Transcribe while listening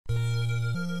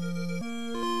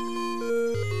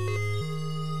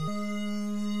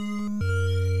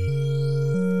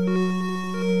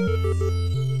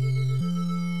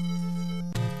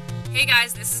Hey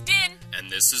guys, this is Din. And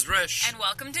this is Rish. And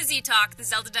welcome to Z-Talk, the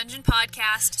Zelda Dungeon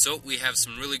podcast. So we have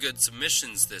some really good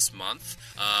submissions this month,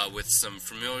 with some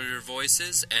familiar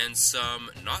voices and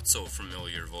some not so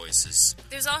familiar voices.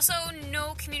 There's also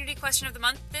no community question of the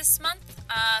month this month.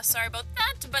 Sorry about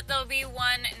that, but there'll be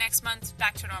one next month,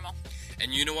 back to normal.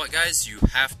 And you know what, guys? You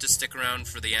have to stick around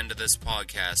for the end of this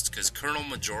podcast, because Colonel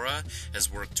Majora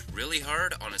has worked really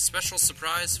hard on a special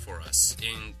surprise for us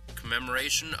in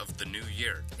commemoration of the new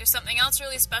year. There's something else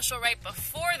really special right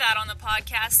before that on the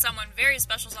podcast. Someone very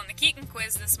special's on the Keaton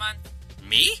quiz this month.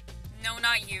 Me? No,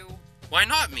 not you. Why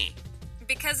not me?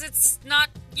 Because it's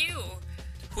not you.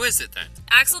 Who is it then?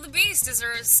 Axel the Beast is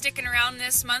sticking around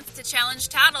this month to challenge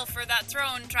Tattle for that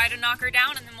throne, try to knock her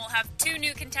down, and then we'll have 2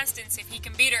 new contestants if he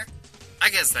can beat her.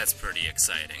 I guess that's pretty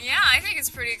exciting. Yeah, I think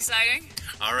it's pretty exciting.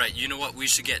 Alright, you know what? We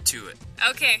should get to it.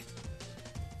 Okay.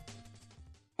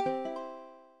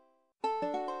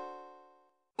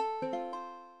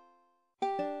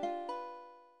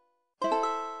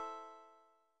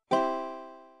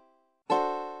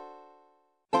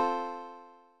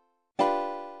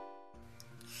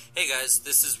 Hey guys,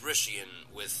 this is Rishian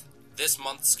with this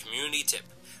month's community tip,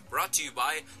 brought to you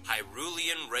by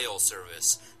Hyrulean Rail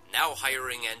Service, now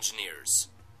hiring engineers.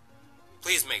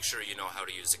 Please make sure you know how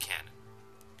to use a cannon.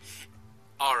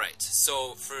 Alright,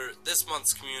 so for this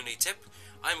month's community tip,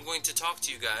 I'm going to talk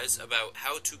to you guys about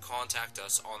how to contact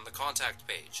us on the contact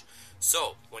page.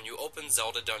 So, when you open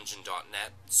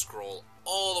ZeldaDungeon.net, scroll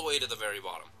all the way to the very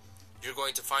bottom. You're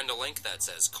going to find a link that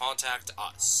says Contact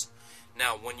Us.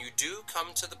 Now, when you do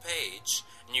come to the page,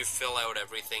 and you fill out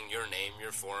everything, your name,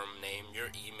 your forum name, your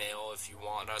email, if you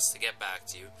want us to get back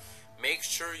to you, make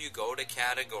sure you go to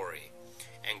Category,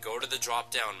 and go to the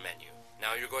drop-down menu.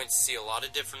 Now, you're going to see a lot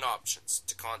of different options.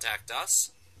 To contact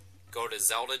us, go to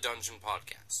Zelda Dungeon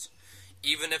Podcast.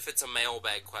 Even if it's a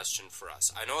mailbag question for us.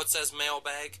 I know it says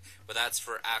mailbag, but that's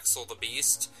for Axel the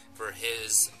Beast, for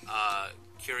his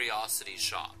Curiosity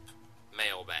Shop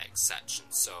mailbag section.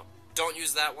 So, don't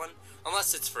use that one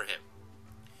unless it's for him.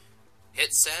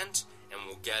 Hit send, and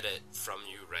we'll get it from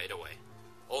you right away.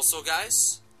 Also,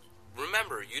 guys,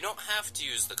 remember, you don't have to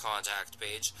use the contact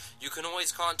page. You can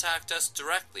always contact us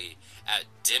directly at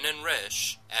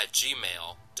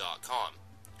dinandrish@gmail.com.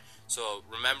 So,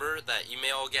 remember that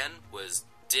email again was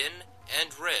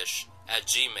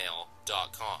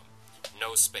dinandrish@gmail.com.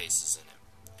 No spaces in it.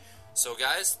 So,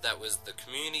 guys, that was the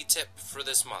community tip for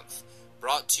this month.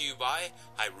 Brought to you by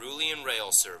Hyrulean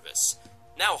Rail Service,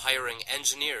 now hiring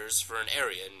engineers for an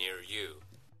area near you.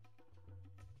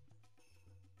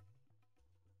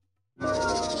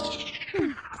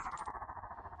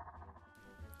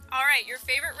 Alright, your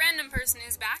favorite random person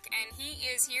is back, and he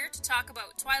is here to talk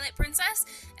about Twilight Princess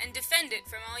and defend it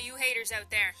from all you haters out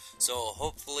there. So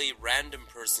hopefully random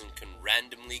person can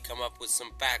randomly come up with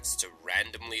some facts to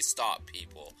randomly stop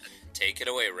people. Take it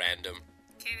away, random.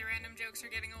 Okay, the random jokes are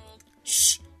getting old.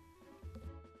 Shh.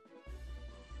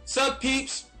 Sup,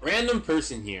 peeps? Random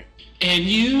person here. And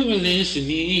you are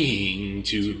listening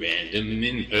to Random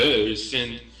in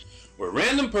Person. Where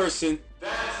random person,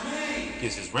 that's me,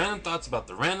 gives his random thoughts about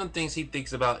the random things he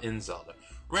thinks about in Zelda.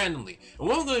 Randomly. And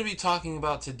what I'm going to be talking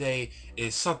about today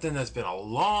is something that's been a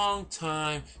long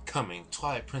time coming.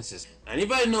 Twilight Princess. Now,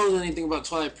 anybody knows anything about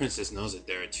Twilight Princess knows that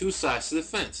there are 2 sides to the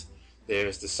fence.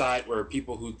 There's the side where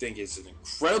people who think it's an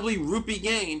incredibly rupee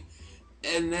game,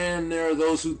 and then there are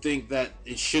those who think that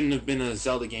it shouldn't have been a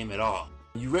Zelda game at all.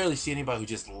 You rarely see anybody who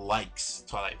just likes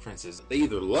Twilight Princess. They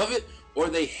either love it or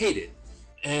they hate it.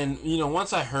 And,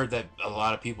 once I heard that a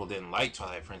lot of people didn't like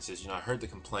Twilight Princess, I heard the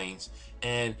complaints,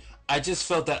 and I just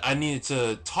felt that I needed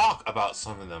to talk about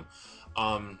some of them.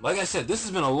 Like I said, this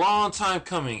has been a long time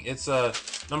coming. It's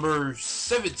number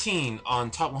 17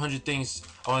 on top 100 things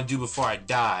I want to do before I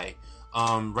die.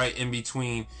 Right in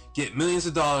between get millions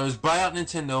of dollars, buy out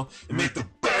Nintendo, and make the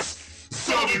best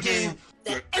Zelda game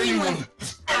that anyone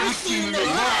has ever seen in their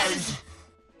lives,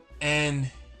 and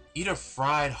eat a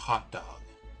fried hot dog.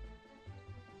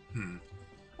 I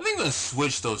think I'm gonna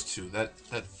switch those two. That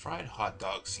fried hot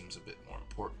dog seems a bit more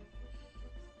important.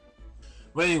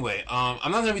 But anyway,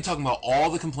 I'm not gonna be talking about all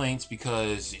the complaints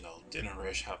because Din and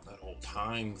Rish have that whole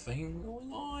time thing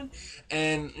going on,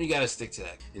 and you gotta stick to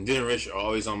that. And Din and Rish are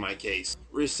always on my case.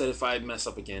 Rish said if I mess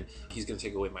up again, he's gonna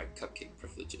take away my cupcake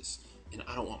privileges, and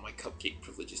I don't want my cupcake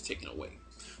privileges taken away.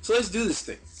 So let's do this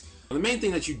thing. The main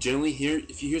thing that you generally hear,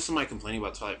 if you hear somebody complaining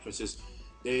about Twilight Princess,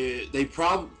 they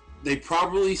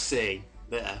probably say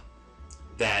that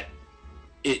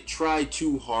it tried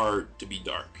too hard to be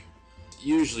dark.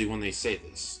 Usually when they say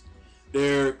this,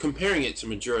 they're comparing it to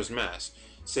Majora's Mask,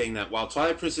 saying that while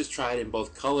Twilight Princess tried in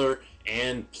both color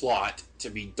and plot to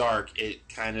be dark, it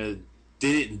kind of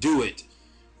didn't do it.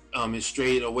 It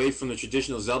strayed away from the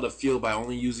traditional Zelda feel by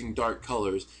only using dark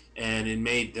colors, and it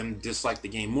made them dislike the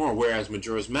game more, whereas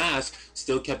Majora's Mask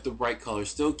still kept the bright colors,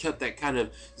 still kept that kind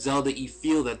of Zelda-y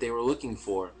feel that they were looking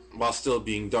for, while still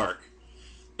being dark.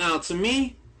 Now, to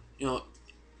me,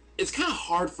 it's kind of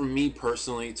hard for me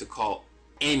personally to call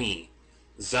any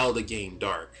Zelda game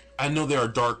dark. I know there are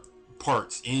dark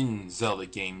parts in Zelda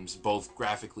games, both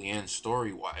graphically and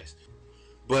story-wise,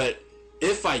 but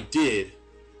if I did,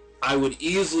 I would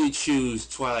easily choose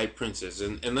Twilight Princess,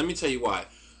 and let me tell you why.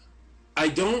 I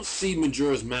don't see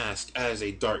Majora's Mask as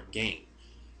a dark game.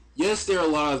 Yes, there are a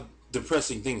lot of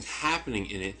depressing things happening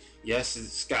in it. Yes,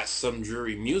 it's got some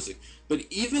dreary music. But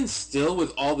even still,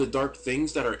 with all the dark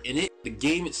things that are in it, the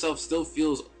game itself still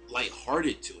feels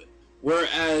lighthearted to it.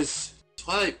 Whereas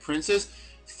Twilight Princess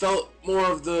felt more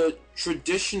of the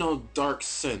traditional dark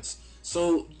sense.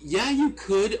 So, yeah, you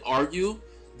could argue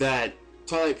that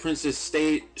Twilight Princess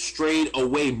strayed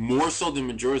away more so than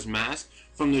Majora's Mask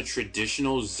from the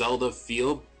traditional Zelda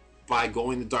feel by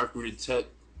going the dark rooted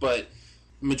tip, but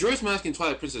Majora's Mask and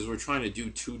Twilight Princess were trying to do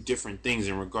two different things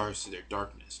in regards to their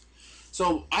darkness.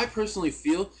 So I personally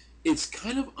feel it's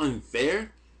kind of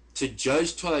unfair to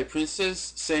judge Twilight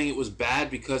Princess saying it was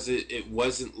bad because it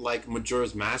wasn't like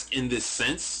Majora's Mask in this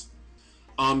sense,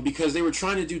 because they were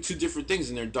trying to do two different things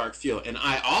in their dark feel. And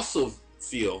I also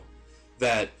feel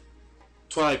that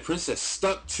Twilight Princess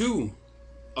stuck to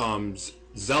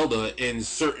Zelda in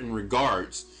certain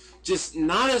regards, just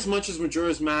not as much as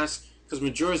Majora's Mask, because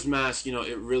Majora's Mask,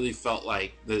 it really felt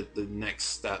like the next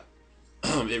step.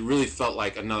 It really felt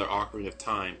like another Ocarina of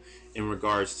Time in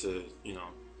regards to,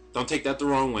 don't take that the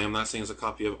wrong way. I'm not saying it's a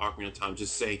copy of Ocarina of Time,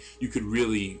 just saying you could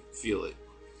really feel it.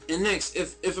 And next,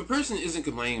 if a person isn't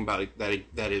complaining about it,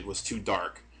 that it was too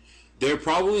dark, they're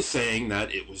probably saying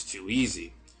that it was too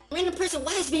easy. Random person,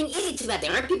 why is being easy too bad?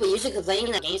 There aren't people usually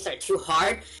complaining that games are too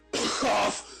hard.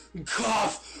 Cough!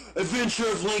 Cough! Adventure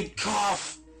of Link,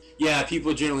 cough! Yeah,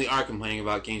 people generally are complaining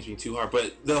about games being too hard,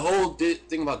 but the whole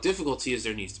thing about difficulty is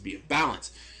there needs to be a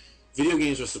balance. Video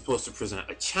games are supposed to present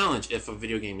a challenge. If a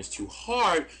video game is too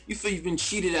hard, you feel you've been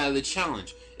cheated out of the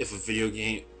challenge. If a video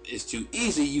game is too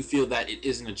easy, you feel that it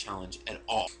isn't a challenge at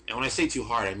all. And when I say too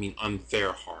hard, I mean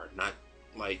unfair hard, not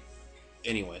like,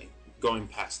 anyway, going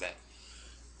past that.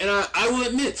 And I will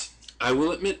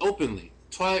admit openly,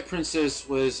 Twilight Princess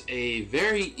was a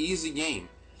very easy game.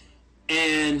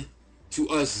 And to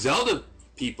us Zelda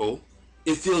people,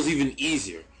 it feels even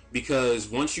easier. Because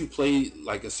once you play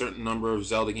like a certain number of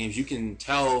Zelda games, you can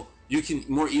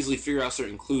more easily figure out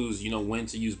certain clues. You know when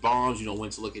to use bombs, you know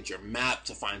when to look at your map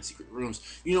to find secret rooms,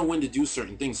 you know when to do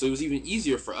certain things. So it was even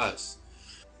easier for us.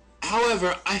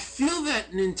 However, I feel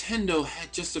that Nintendo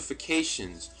had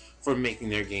justifications for making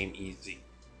their game easy.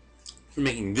 For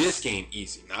making this game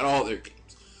easy, not all their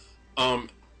games.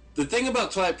 The thing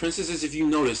about Twilight Princess is, if you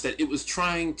notice, that it was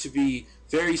trying to be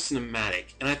very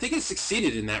cinematic, and I think it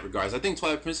succeeded in that regards. I think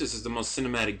Twilight Princess is the most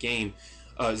cinematic game,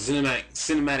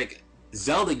 cinematic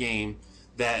Zelda game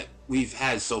that we've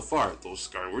had so far. Those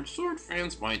Skyward Sword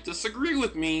fans might disagree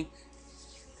with me.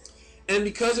 And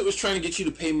because it was trying to get you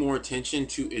to pay more attention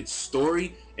to its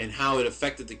story and how it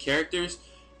affected the characters,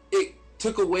 it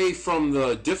took away from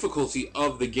the difficulty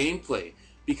of the gameplay.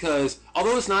 Because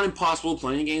although it's not impossible,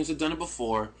 plenty of games have done it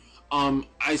before,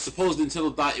 I suppose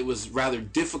Nintendo thought it was rather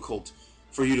difficult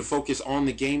for you to focus on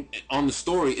the game, on the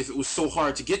story, if it was so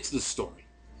hard to get to the story.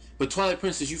 But Twilight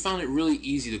Princess, you found it really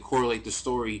easy to correlate the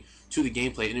story to the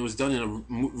gameplay, and it was done in a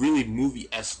really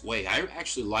movie-esque way. I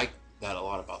actually liked that a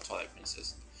lot about Twilight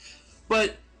Princess.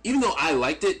 But even though I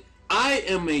liked it, I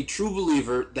am a true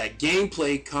believer that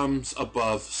gameplay comes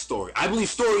above story. I believe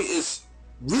story is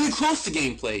really close to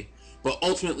gameplay, but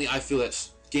ultimately I feel that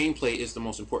gameplay is the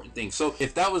most important thing. So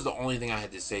if that was the only thing I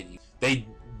had to say to you, they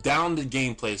downed the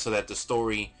gameplay so that the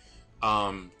story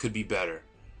could be better.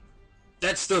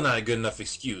 That's still not a good enough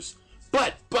excuse.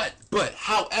 But,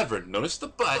 however, notice the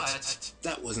but,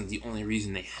 that wasn't the only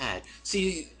reason they had.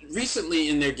 See, recently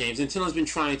in their games, Nintendo's been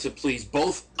trying to please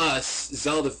both us,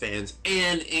 Zelda fans,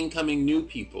 and incoming new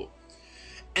people.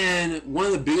 And one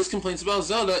of the biggest complaints about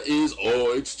Zelda is,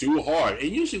 oh, it's too hard. And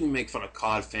usually we make fun of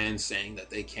COD fans saying that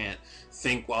they can't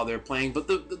think while they're playing. But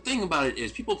the thing about it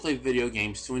is, people play video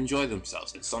games to enjoy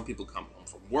themselves. And some people come home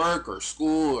from work or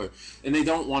school, and they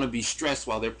don't want to be stressed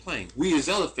while they're playing. We as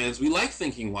Zelda fans, we like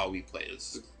thinking while we play.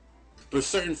 But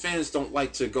certain fans don't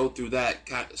like to go through that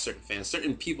kind of,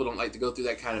 certain people don't like to go through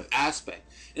that kind of aspect.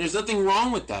 And there's nothing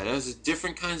wrong with that. There's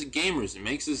different kinds of gamers. It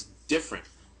makes us different.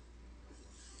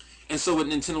 And so what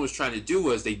Nintendo was trying to do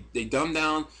was they dumbed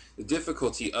down the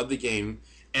difficulty of the game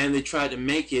and they tried to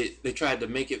make it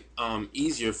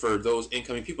easier for those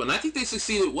incoming people, and I think they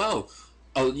succeeded well.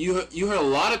 You heard a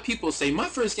lot of people say, my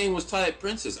first game was Twilight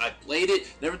Princess. I played it,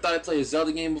 never thought I'd play a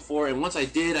Zelda game before, and once I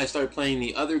did, I started playing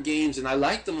the other games, and I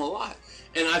liked them a lot.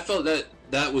 And I felt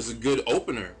that was a good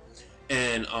opener.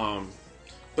 And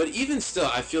but even still,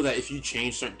 I feel that if you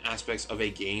change certain aspects of a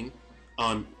game,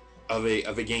 of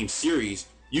a game series,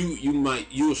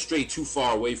 you'll stray too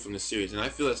far away from the series, and I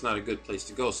feel that's not a good place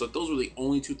to go. So if those were the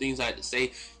only two things I had to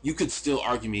say, you could still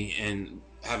argue me and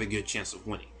have a good chance of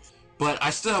winning. But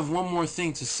I still have one more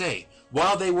thing to say.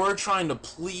 While they were trying to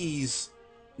please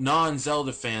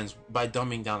non-Zelda fans by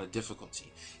dumbing down the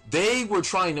difficulty, they were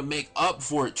trying to make up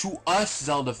for it to us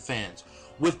Zelda fans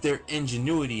with their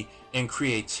ingenuity and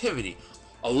creativity.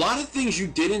 A lot of things you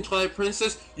did in Twilight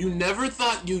Princess, you never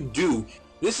thought you'd do.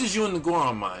 This is you and the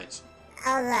Goron mines.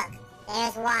 Oh look,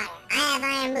 there's water. I have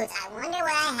iron boots. I wonder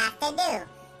what I have to do.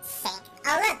 Sink.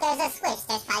 Oh look, there's a switch.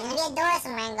 There's probably gonna be a door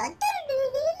somewhere and go.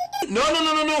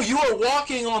 No. You are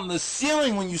walking on the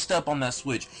ceiling when you step on that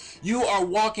switch. You are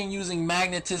walking using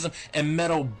magnetism and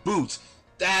metal boots.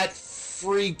 That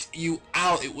freaked you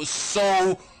out. It was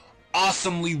so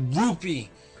awesomely rupee.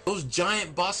 Those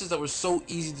giant bosses that were so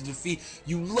easy to defeat,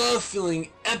 you loved feeling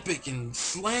epic and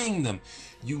slaying them.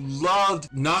 You loved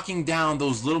knocking down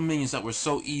those little minions that were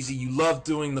so easy. You loved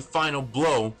doing the final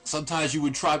blow. Sometimes you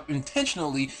would try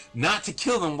intentionally not to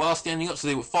kill them while standing up so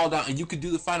they would fall down and you could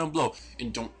do the final blow.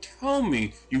 And don't tell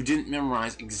me you didn't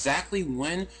memorize exactly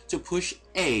when to push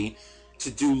A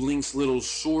to do Link's little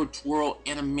sword twirl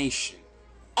animation.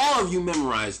 All of you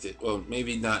memorized it. Well,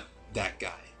 maybe not that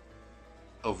guy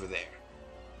over there.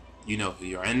 You know who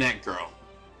you are. And that girl.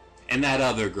 And that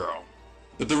other girl.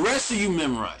 But the rest of you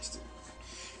memorized it.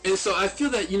 And so I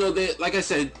feel that, like I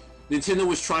said, Nintendo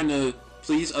was trying to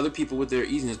please other people with their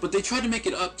easiness, but they tried to make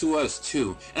it up to us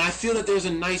too. And I feel that there's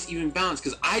a nice even balance,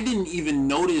 because I didn't even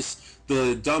notice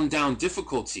the dumbed down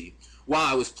difficulty while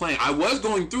I was playing. I was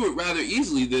going through it rather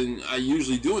easily than I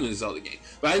usually do in a Zelda game,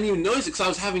 but I didn't even notice it because I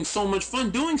was having so much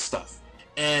fun doing stuff.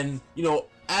 And,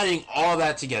 adding all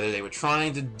that together, they were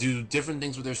trying to do different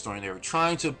things with their story. They were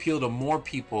trying to appeal to more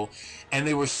people, and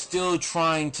they were still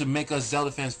trying to make us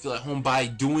Zelda fans feel at home by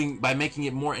making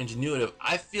it more ingenuitive.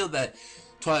 I feel that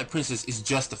Twilight Princess is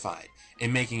justified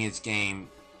in making its game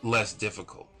less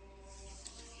difficult.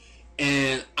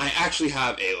 And I actually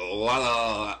have a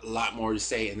lot more to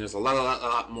say, and there's a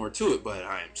lot more to it, but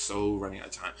I am so running out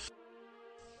of time.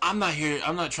 I'm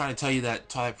not trying to tell you that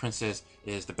Twilight Princess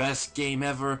is the best game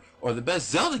ever or the best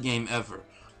Zelda game ever.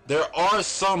 There are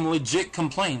some legit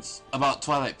complaints about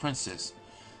Twilight Princess.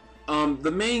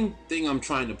 The main thing I'm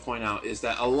trying to point out is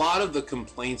that a lot of the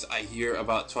complaints I hear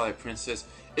about Twilight Princess,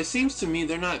 it seems to me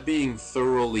they're not being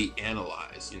thoroughly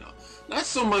analyzed, Not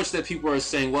so much that people are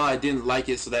saying, well, I didn't like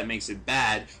it, so that makes it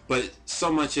bad, but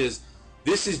so much as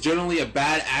this is generally a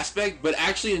bad aspect. But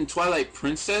actually in Twilight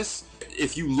Princess,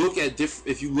 if you look at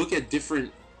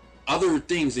different other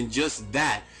things than just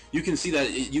that, you can see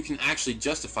that you can actually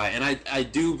justify it. And I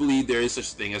do believe there is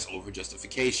such a thing as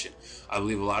over-justification. I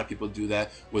believe a lot of people do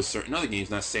that with certain other games,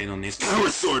 not saying on this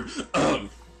Skyward Sword.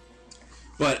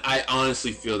 But I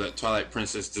honestly feel that Twilight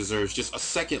Princess deserves just a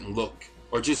second look,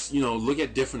 or just, look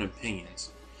at different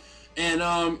opinions.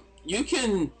 And you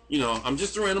can, I'm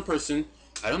just a random person.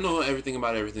 I don't know everything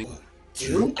about everything.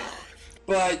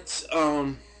 But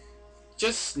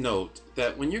just note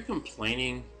that when you're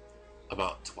complaining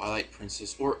about Twilight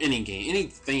Princess, or any game,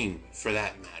 anything for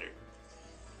that matter,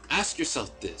 ask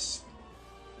yourself this: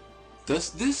 does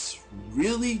this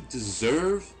really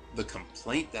deserve the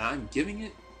complaint that I'm giving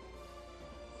it?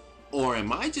 Or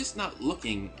am I just not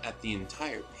looking at the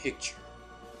entire picture?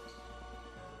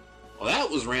 Well, that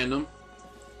was random,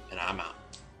 and I'm out.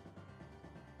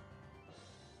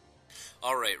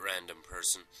 Alright, random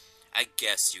person. I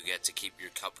guess you get to keep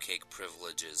your cupcake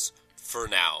privileges. For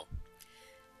now.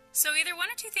 So either one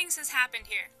or two things has happened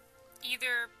here.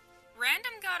 Either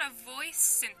Random got a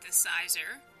voice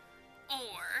synthesizer,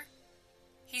 or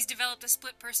he's developed a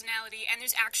split personality and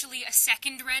there's actually a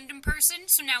second random person,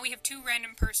 so now we have two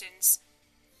random persons.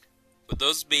 Would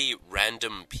those be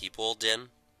random people, Din?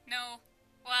 No.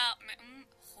 Well,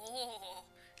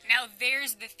 now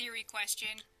there's the theory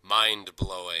question.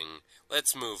 Mind-blowing.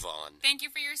 Let's move on. Thank you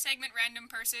for your segment, random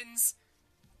persons.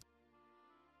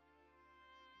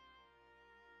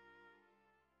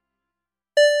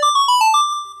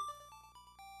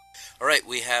 Alright,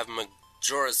 we have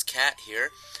Majora's Cat here,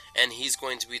 and he's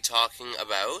going to be talking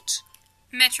about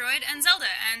Metroid and Zelda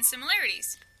and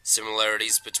similarities.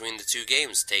 Similarities between the two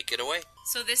games. Take it away.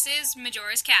 So this is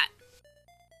Majora's Cat.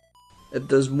 If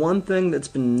there's one thing that's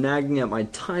been nagging at my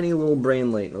tiny little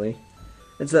brain lately,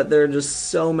 it's that there are just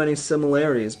so many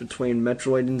similarities between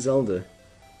Metroid and Zelda.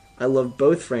 I love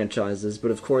both franchises,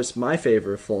 but of course my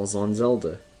favor falls on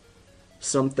Zelda.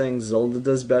 Some things Zelda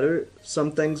does better,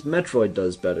 some things Metroid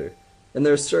does better, and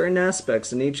there are certain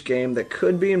aspects in each game that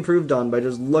could be improved on by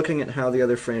just looking at how the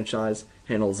other franchise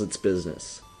handles its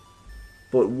business.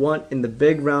 But what in the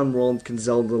big round world can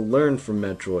Zelda learn from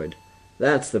Metroid?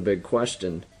 That's the big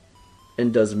question.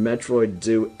 And does Metroid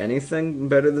do anything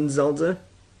better than Zelda?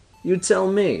 You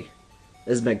tell me.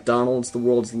 Is McDonald's the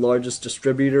world's largest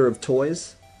distributor of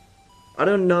toys? I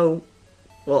don't know.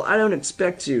 Well, I don't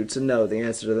expect you to know the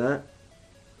answer to that.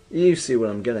 You see what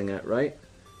I'm getting at, right?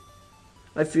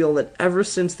 I feel that ever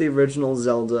since the original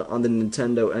Zelda on the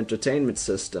Nintendo Entertainment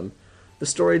System, the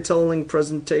storytelling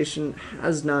presentation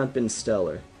has not been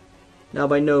stellar. Now,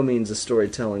 by no means is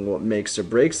storytelling what makes or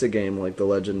breaks a game like The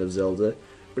Legend of Zelda,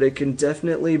 but it can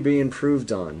definitely be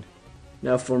improved on.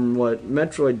 Now, from what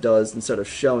Metroid does instead of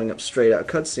showing up straight-out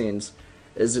cutscenes,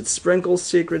 is it sprinkles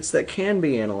secrets that can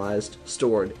be analyzed,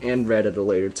 stored, and read at a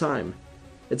later time.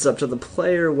 It's up to the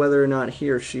player whether or not he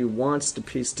or she wants to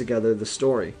piece together the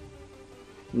story.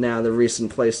 Now, the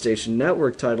recent PlayStation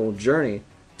Network title, Journey,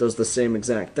 does the same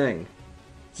exact thing.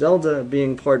 Zelda,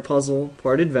 being part puzzle,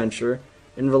 part adventure,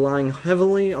 and relying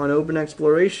heavily on open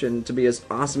exploration to be as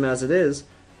awesome as it is,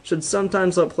 should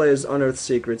sometimes let players unearth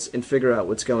secrets and figure out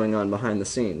what's going on behind the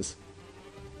scenes.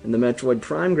 In the Metroid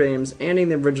Prime games and in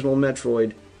the original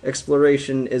Metroid,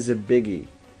 exploration is a biggie.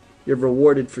 You're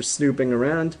rewarded for snooping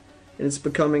around, and it's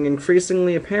becoming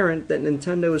increasingly apparent that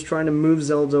Nintendo is trying to move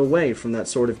Zelda away from that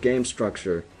sort of game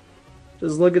structure.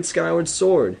 Just look at Skyward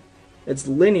Sword. It's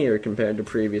linear compared to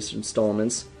previous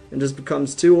installments, and just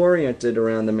becomes too oriented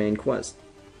around the main quest.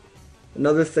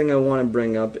 Another thing I want to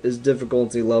bring up is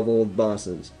difficulty level with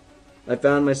bosses. I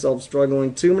found myself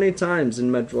struggling too many times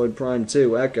in Metroid Prime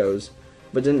 2 Echoes,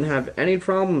 but didn't have any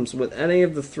problems with any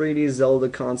of the 3D Zelda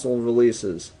console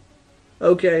releases.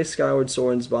 Okay, Skyward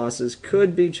Sword's bosses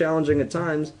could be challenging at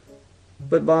times,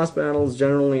 but boss battles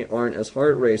generally aren't as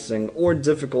heart-racing or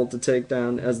difficult to take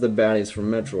down as the baddies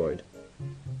from Metroid.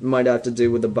 It might have to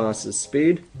do with the boss's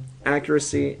speed,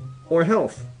 accuracy, or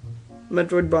health.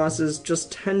 Metroid bosses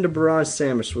just tend to barrage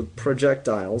Samus with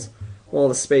projectiles, while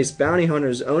the Space Bounty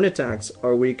Hunter's own attacks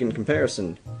are weak in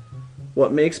comparison.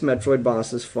 What makes Metroid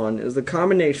bosses fun is the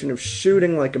combination of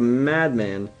shooting like a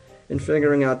madman and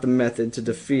figuring out the method to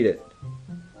defeat it.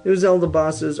 New Zelda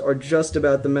bosses are just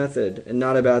about the method, and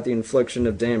not about the infliction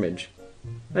of damage.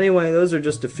 Anyway, those are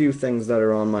just a few things that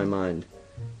are on my mind.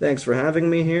 Thanks for having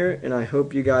me here, and I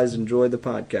hope you guys enjoy the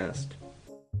podcast.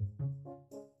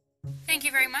 Thank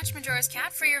you very much, Majora's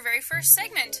Cat, for your very first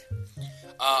segment.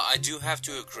 I do have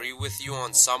to agree with you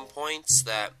on some points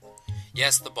that,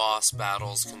 yes, the boss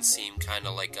battles can seem kind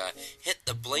of like a hit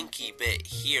the blinky bit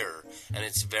here, and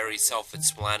it's very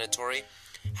self-explanatory.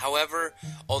 However,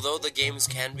 although the games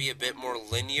can be a bit more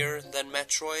linear than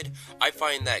Metroid, I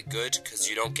find that good because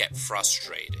you don't get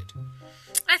frustrated.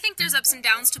 I think there's ups and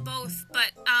downs to both,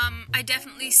 but I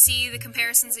definitely see the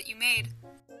comparisons that you made.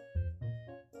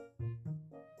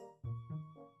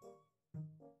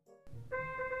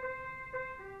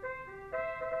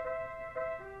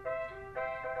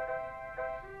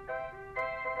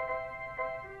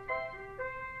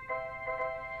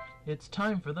 It's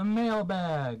time for the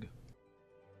mailbag.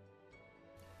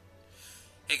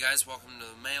 Hey guys, welcome to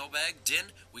the mailbag. Din,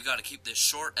 we gotta keep this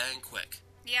short and quick.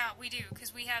 Yeah, we do,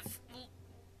 because we have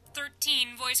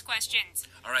 13 voice questions.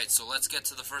 Alright, so let's get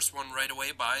to the first one right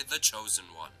away by The Chosen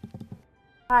One.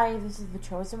 Hi, this is The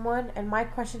Chosen One, and my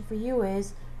question for you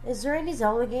is there any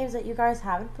Zelda games that you guys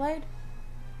haven't played?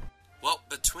 Well,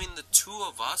 between the two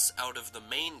of us, out of the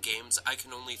main games, I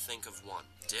can only think of one.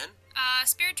 Din?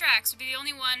 Spirit Tracks would be the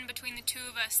only one between the two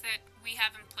of us that we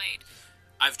haven't played.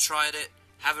 I've tried it,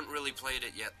 haven't really played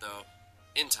it yet, though.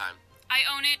 In time. I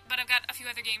own it, but I've got a few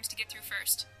other games to get through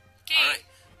first. Okay. Alright,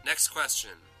 next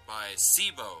question by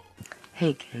Sibo.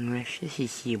 Hey, Kenrich, this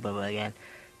is Sibo again,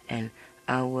 and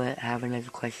I would have another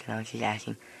question I was just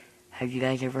asking. Have you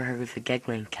guys ever heard of the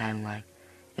Gedling timeline?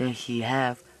 And if you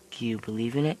have, do you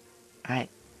believe in it?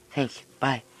 Alright, thanks,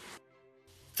 bye.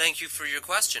 Thank you for your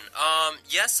question.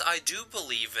 Yes, I do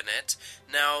believe in it.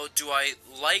 Now, do I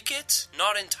like it?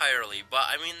 Not entirely, but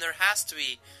I mean, there has to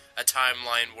be a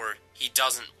timeline where he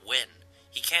doesn't win.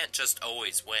 He can't just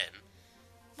always win.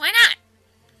 Why not?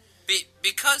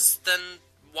 Because then,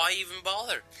 why even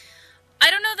bother? I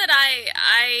don't know that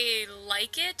I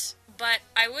like it, but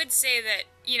I would say that,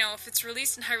 you know, if it's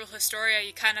released in Hyrule Historia,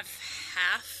 you kind of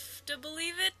have to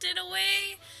believe it in a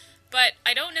way. but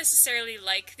I don't necessarily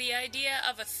like the idea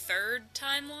of a third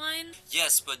timeline.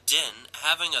 Yes, but Din,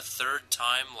 having a third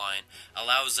timeline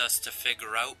allows us to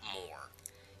figure out more.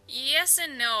 Yes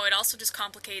and no, it also just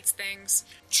complicates things.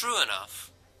 True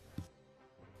enough.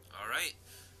 Alright,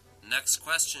 next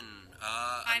question.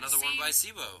 Another one by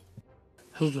Sibo.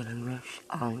 Hey, good and Rush.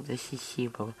 This is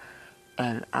Sibo,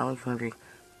 and I was wondering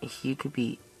if you could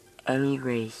be any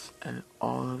race in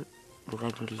all of the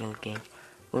Legend of Zelda games,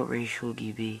 what race would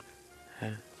you be?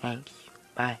 And thanks.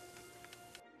 Bye.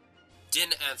 Din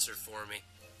answer for me.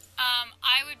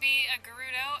 I would be a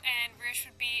Gerudo, and Rish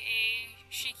would be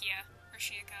a Shikia, or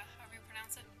Shiika, however you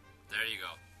pronounce it. There you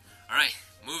go. Alright,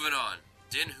 moving on.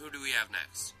 Din, who do we have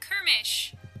next?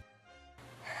 Kermish.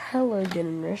 Hello, Din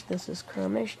and Rish. This is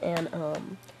Kermish, and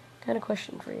kind of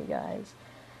question for you guys.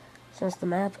 Since the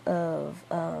map of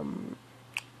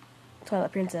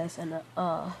Twilight Princess and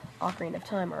Ocarina of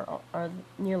Time are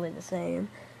nearly the same,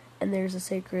 and there's a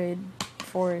sacred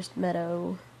forest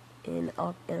meadow in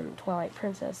Twilight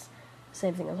Princess,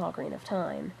 same thing as Ocarina of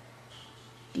Time.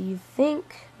 Do you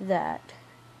think that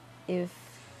if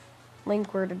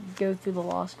Link were to go through the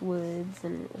Lost Woods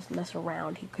and just mess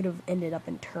around, he could have ended up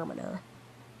in Termina?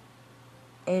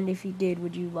 And if he did,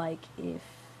 would you like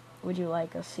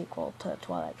a sequel to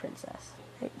Twilight Princess?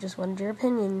 Hey, just wanted your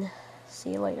opinion.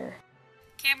 See you later.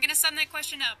 Okay, I'm gonna sum that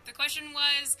question up. The question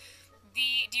was,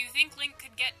 do you think Link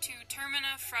could get to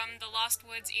Termina from the Lost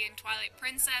Woods in Twilight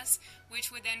Princess,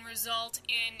 which would then result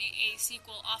in a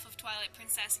sequel off of Twilight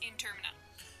Princess in Termina?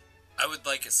 I would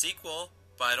like a sequel,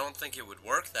 but I don't think it would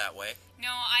work that way. No,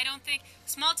 I don't think...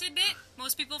 Small tidbit,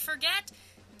 most people forget,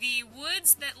 the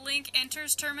woods that Link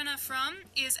enters Termina from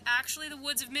is actually the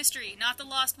Woods of Mystery, not the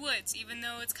Lost Woods. Even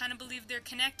though it's kind of believed they're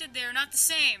connected, they're not the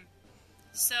same.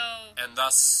 So... And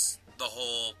thus, the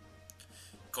whole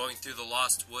going through the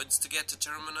Lost Woods to get to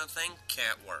Termina thing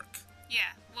can't work.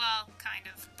 Yeah, well, kind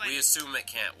of, but... We assume it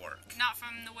can't work. Not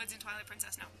from the woods in Twilight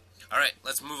Princess, no. Alright,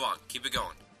 let's move on. Keep it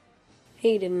going.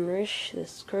 Hey, Din and Rish,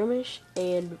 this is Kermish,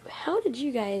 and how did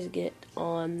you guys get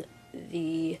on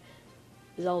the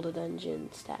Zelda Dungeon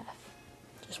staff?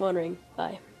 Just wondering.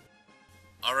 Bye.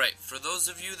 Alright, for those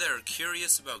of you that are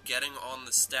curious about getting on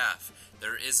the staff,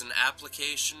 there is an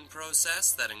application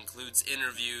process that includes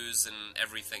interviews and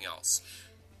everything else.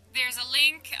 There's a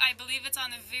link, I believe it's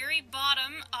on the very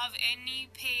bottom of any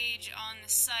page on the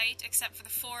site, except for the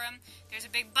forum. There's a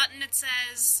big button that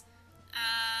says,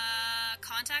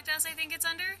 contact us, I think it's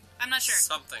under? I'm not sure.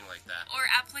 Something like that. Or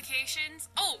applications.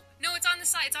 Oh, no, it's on the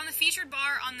site. It's on the featured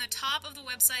bar on the top of the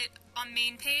website on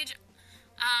main page.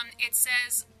 It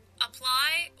says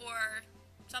apply or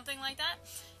something like that.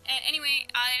 Anyway,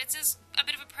 it's just a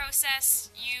bit of a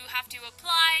process. You have to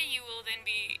apply, you will then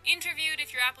be interviewed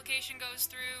if your application goes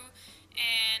through,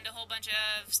 and a whole bunch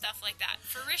of stuff like that.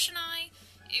 For Rish and I,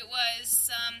 it was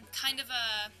kind of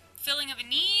a filling of a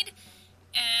need,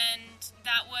 and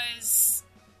that was,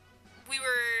 we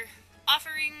were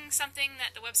offering something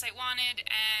that the website wanted,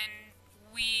 and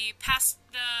we passed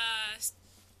the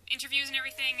interviews and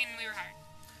everything, and we were hired.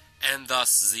 And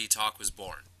thus, Z-Talk was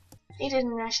born. Hey,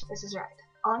 didn't rush. This is right.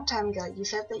 A long time ago, you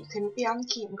said that you couldn't be on the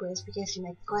Keaton quiz because you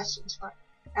make the questions for it.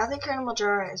 Now that Colonel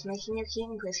Majora is making your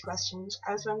Keaton quiz questions,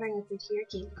 I was wondering if we'd hear a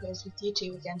Keaton quiz with you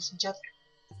two against each other.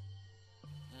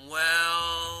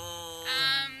 Well...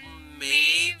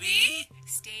 maybe?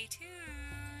 Stay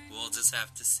tuned. We'll just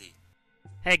have to see.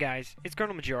 Hey guys, it's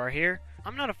Colonel Majora here.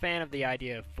 I'm not a fan of the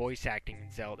idea of voice acting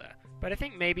in Zelda, but I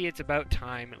think maybe it's about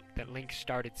time that Link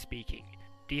started speaking.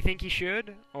 Do you think he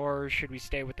should, or should we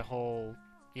stay with the whole,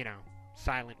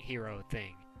 silent hero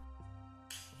thing?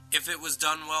 If it was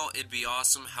done well, it'd be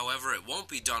awesome. However, it won't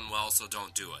be done well, so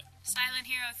don't do it. Silent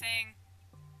hero thing.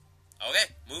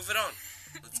 Okay, move it on.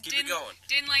 Let's keep it going.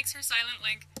 Din likes her silent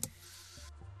Link.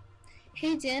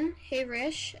 Hey Din, hey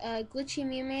Rish, Glitchy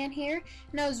Mew Man here,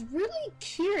 and I was really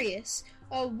curious,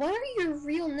 what are your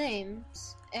real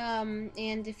names? And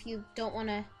if you don't want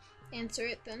to answer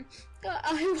it, then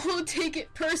I won't take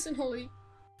it personally.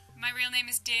 My real name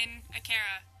is Din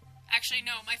Akera. Actually,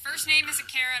 no, my first name is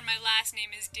Akera and my last name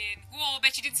is Din. Whoa,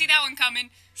 bet you didn't see that one coming.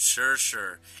 Sure.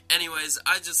 Anyways,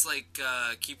 I just like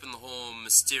keeping the whole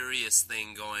mysterious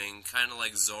thing going, kind of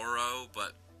like Zorro,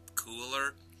 but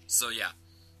cooler. So yeah,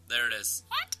 there it is.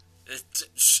 What?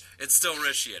 It's still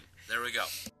Rishian. There we go.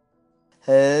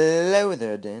 Hello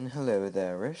there, Din. Hello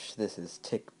there, Rish. This is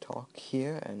TikTok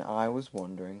here, and I was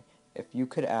wondering if you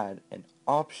could add an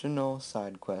optional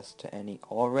side quest to any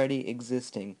already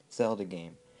existing Zelda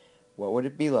game. What would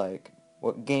it be like?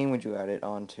 What game would you add it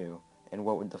onto? And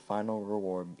what would the final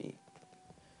reward be?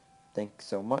 Thanks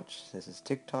so much. This is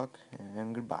TikTok,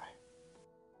 and goodbye.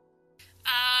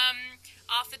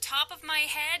 off the top of my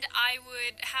head, I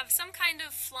would have some kind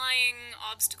of flying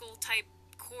obstacle type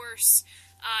course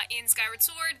in Skyward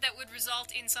Sword that would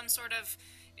result in some sort of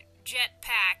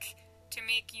jetpack to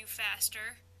make you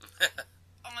faster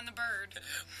on the bird.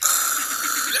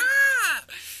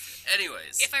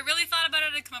 Anyways. If I really thought about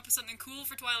it, I'd come up with something cool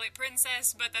for Twilight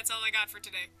Princess, but that's all I got for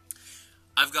today.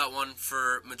 I've got one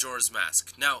for Majora's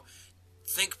Mask. Now,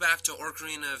 think back to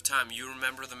Ocarina of Time. You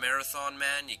remember the Marathon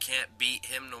Man? You can't beat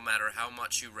him no matter how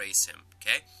much you race him,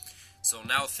 okay? So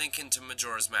now think into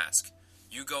Majora's Mask.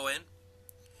 You go in,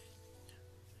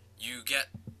 you get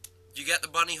the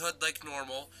bunny hood like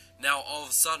normal. Now all of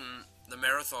a sudden, the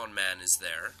Marathon Man is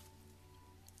there,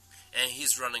 and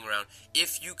he's running around.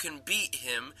 If you can beat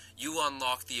him, you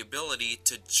unlock the ability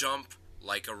to jump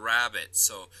like a rabbit,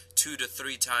 so 2 to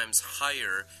 3 times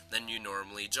higher than you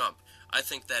normally jump. I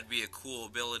think that'd be a cool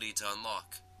ability to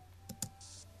unlock.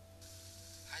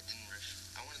 Hi,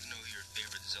 Denrish. I wanted to know who your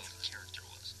favorite Zelda character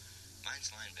was.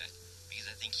 Mine's Linebeck, because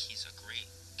I think he's a great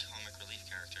comic relief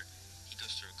character. He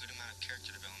goes through a good amount of character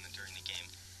development during the game,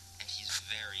 and he's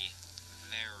very,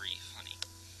 very funny.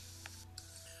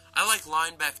 I like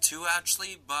Linebeck too,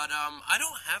 actually, but I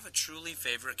don't have a truly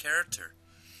favorite character.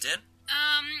 Din?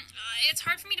 It's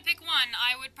hard for me to pick one.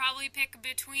 I would probably pick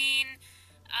between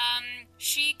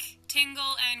Sheik,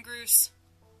 Tingle, and Groose.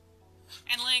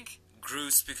 And Link.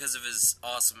 Groose because of his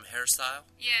awesome hairstyle?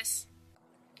 Yes.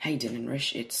 Hey Din and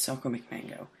Rish, it's Soccer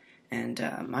McMango, and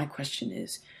my question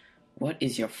is, what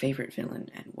is your favorite villain,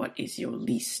 and what is your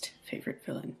least favorite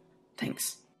villain?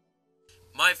 Thanks.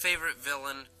 My favorite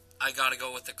villain, I gotta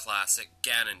go with the classic,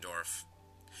 Ganondorf.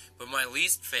 But my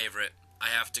least favorite, I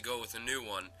have to go with a new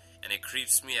one, and it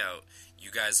creeps me out.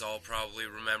 You guys all probably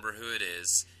remember who it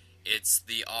is. It's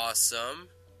the awesome...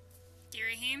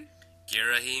 Girahim?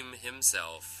 Girahim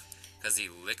himself, because he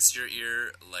licks your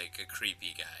ear like a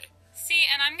creepy guy. See,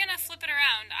 and I'm gonna flip it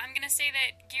around. I'm gonna say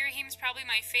that Girahim's probably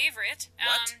my favorite.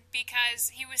 Because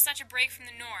he was such a break from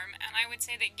the norm, and I would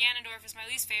say that Ganondorf is my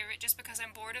least favorite just because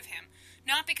I'm bored of him.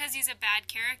 Not because he's a bad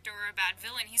character or a bad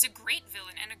villain. He's a great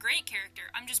villain and a great character.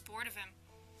 I'm just bored of him.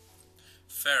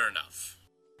 Fair enough.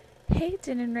 Hey,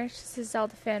 Din and Rich, this is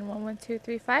Zelda Fan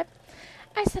 11235.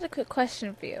 I just had a quick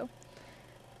question for you.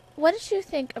 What did you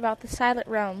think about the Silent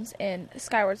Realms in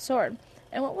Skyward Sword,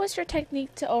 and what was your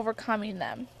technique to overcoming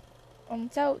them?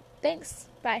 So, thanks.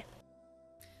 Bye.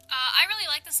 I really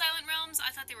like the Silent Realms.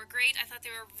 I thought they were great. I thought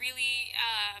they were really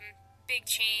big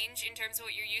change in terms of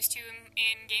what you're used to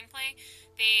in gameplay.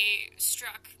 They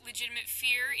struck legitimate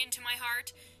fear into my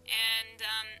heart, and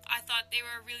I thought they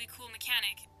were a really cool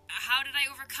mechanic. How did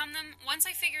I overcome them? Once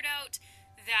I figured out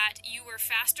that you were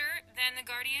faster than the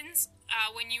Guardians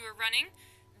when you were running,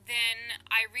 then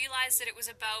I realized that it was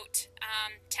about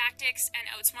tactics and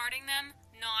outsmarting them,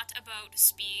 not about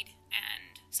speed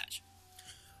and such.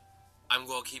 I'm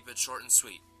going to keep it short and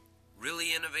sweet.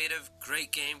 Really innovative,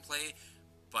 great gameplay.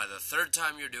 By the third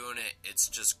time you're doing it, it's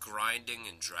just grinding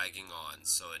and dragging on,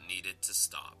 so it needed to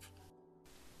stop.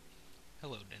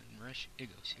 Hello, Den and Rish.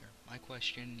 Igos here. My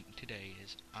question today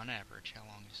is, on average, how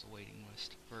long is the waiting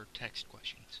list for text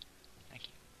questions? Thank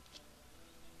you.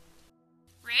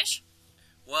 Rish?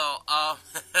 Well,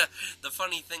 the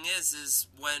funny thing is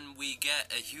when we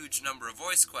get a huge number of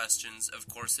voice questions, of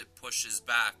course it pushes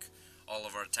back all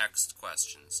of our text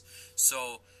questions.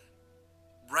 So,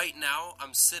 right now,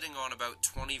 I'm sitting on about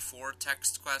 24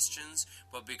 text questions,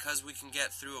 but because we can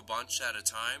get through a bunch at a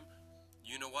time,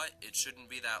 you know what? It shouldn't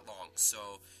be that long,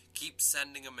 so keep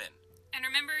sending them in. And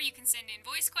remember, you can send in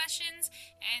voice questions,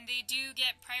 and they do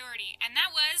get priority. And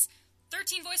that was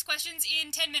 13 voice questions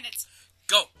in 10 minutes.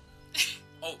 Go!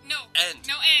 Oh, no. End.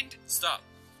 No, end. Stop.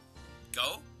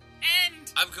 Go?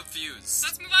 End. I'm confused.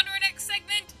 Let's move on to our next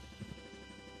segment.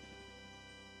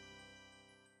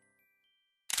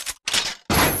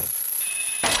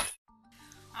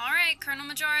 Alright, Colonel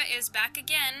Majora is back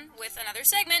again with another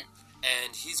segment.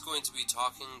 And he's going to be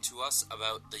talking to us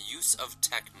about the use of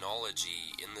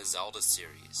technology in the Zelda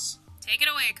series. Take it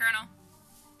away, Colonel.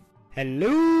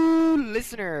 Hello,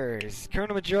 listeners!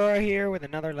 Colonel Majora here with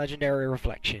another legendary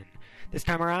reflection. This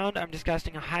time around, I'm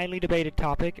discussing a highly debated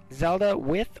topic, Zelda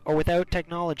with or without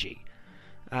technology.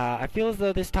 I feel as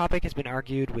though this topic has been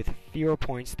argued with fewer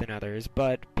points than others,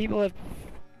 but people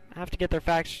have to get their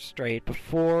facts straight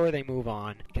before they move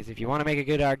on, because if you want to make a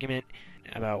good argument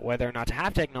about whether or not to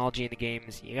have technology in the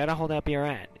games, you gotta hold up your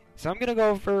end. So I'm gonna go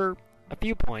over a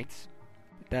few points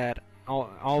that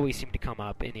always seem to come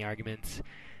up in the arguments,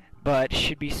 but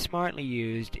should be smartly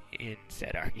used in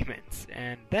said arguments.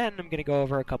 And then I'm going to go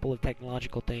over a couple of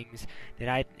technological things that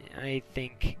I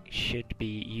think should be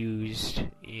used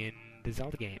in the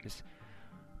Zelda games.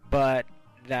 But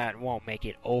that won't make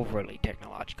it overly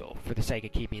technological for the sake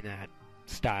of keeping that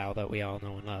style that we all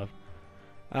know and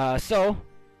love. So,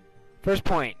 first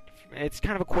point. It's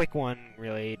kind of a quick one,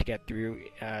 really, to get through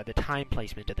the time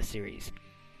placement of the series.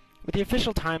 With the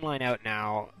official timeline out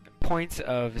now, points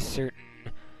of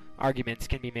certain arguments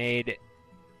can be made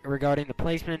regarding the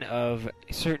placement of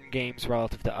certain games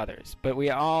relative to others. But we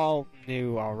all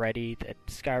knew already that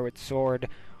Skyward Sword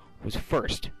was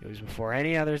first. It was before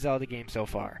any other Zelda game so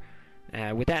far.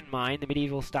 With that in mind, the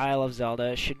medieval style of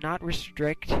Zelda should not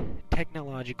restrict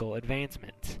technological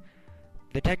advancements.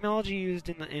 The technology used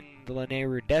in the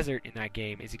Lanayru Desert in that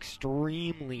game is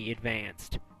extremely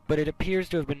advanced, but it appears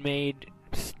to have been made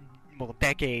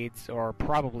decades or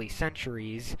probably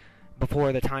centuries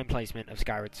before the time placement of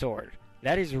Skyward Sword.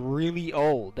 That is really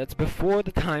old. That's before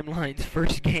the timeline's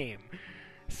first game.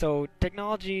 So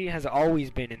technology has always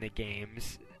been in the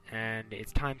games, and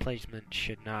its time placement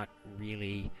should not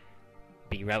really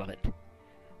be relevant.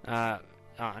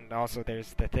 And also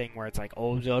there's the thing where it's like,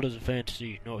 oh, Zelda's a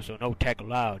fantasy, so no tech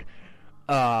allowed.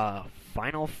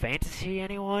 Final Fantasy,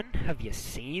 anyone? Have you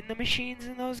seen the machines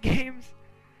in those games?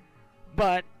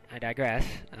 But, I digress.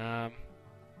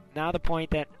 Now the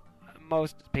point that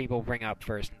most people bring up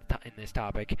first in this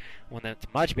topic, one that's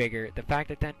much bigger, the fact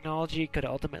that technology could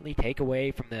ultimately take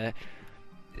away from the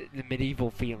medieval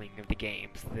feeling of the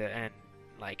games, and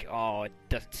like, oh, it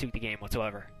doesn't suit the game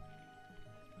whatsoever.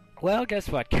 Well, guess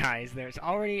what, guys? There's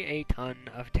already a ton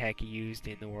of tech used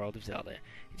in the world of Zelda.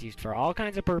 It's used for all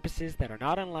kinds of purposes that are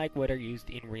not unlike what are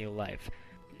used in real life.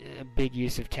 A big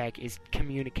use of tech is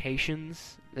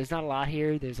communications. There's not a lot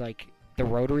here. There's like the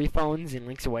rotary phones in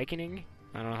Link's Awakening.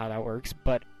 I don't know how that works,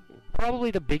 but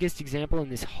probably the biggest example in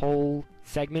this whole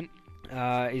segment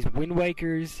is Wind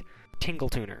Waker's Tingle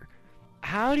Tuner.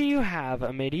 How do you have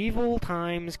a medieval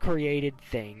times created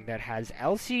thing that has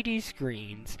LCD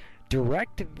screens,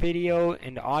 direct video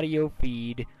and audio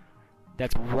feed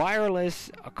that's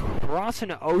wireless across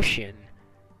an ocean,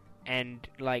 and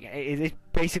like it's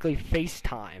basically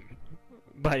FaceTime,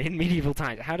 but in medieval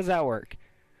times? How does that work?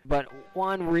 But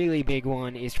one really big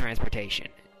one is transportation.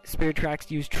 Spirit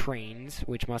Tracks use trains,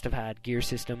 which must have had gear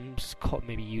systems,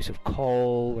 maybe use of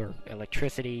coal or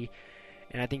electricity,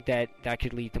 and I think that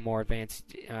could lead to more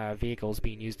advanced vehicles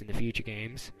being used in the future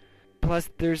games. Plus,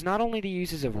 there's not only the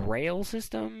uses of rail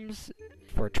systems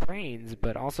for trains,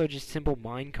 but also just simple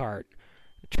minecart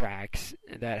tracks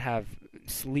that have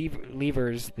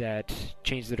levers that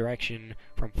change the direction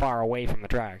from far away from the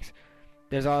tracks.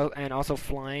 There's also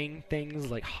flying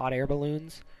things like hot air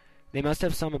balloons. They must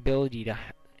have some ability to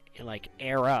like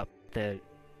air up the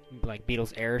like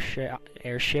Beetle's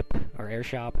airship or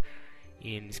airshop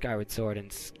in Skyward Sword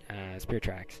and Spirit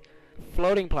Tracks.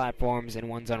 Floating platforms and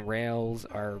ones on rails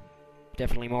are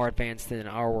definitely more advanced than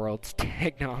our world's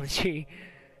technology,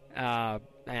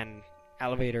 and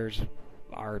elevators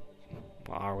are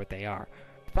what they are.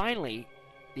 Finally,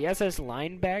 the SS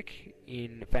Linebeck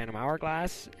in Phantom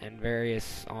Hourglass and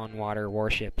various on-water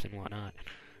warships and whatnot,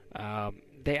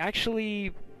 they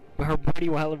actually are pretty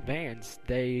well advanced.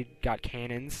 They got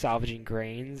cannons, salvaging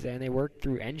grains, and they worked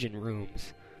through engine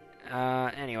rooms.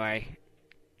 Anyway,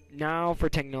 now for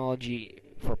technology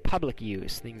for public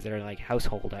use, things that are like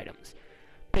household items.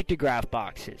 Pictograph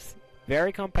boxes.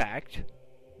 Very compact.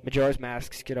 Majora's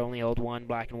Masks could only hold one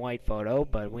black and white photo,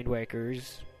 but Wind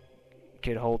Waker's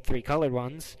could hold 3 colored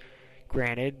ones.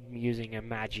 Granted, using a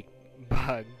magic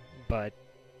bug, but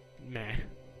meh.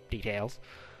 Details.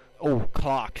 Oh,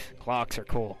 clocks. Clocks are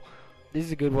cool. This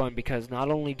is a good one because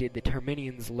not only did the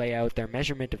Terminians lay out their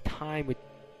measurement of time with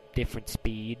different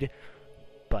speed,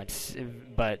 but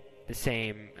the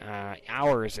same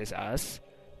hours as us,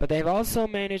 but they've also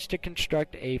managed to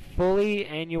construct a fully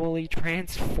annually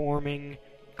transforming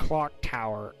clock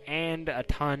tower and a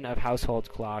ton of household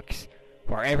clocks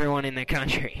for everyone in the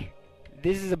country.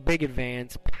 This is a big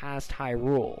advance past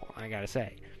Hyrule, I gotta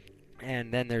say.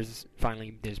 And then there's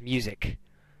music.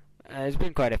 There's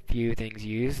been quite a few things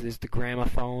used. There's the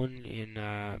gramophone in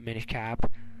Minish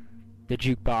Cap, the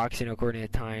jukebox in Ocarina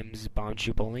of Time's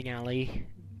Bombchu Bowling Alley,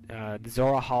 the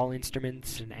Zora Hall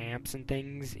instruments and amps and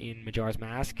things in Majora's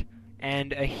Mask,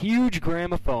 and a huge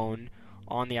gramophone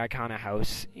on the Icona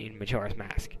House in Majora's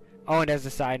Mask. Oh, and as a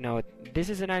side note, this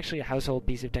isn't actually a household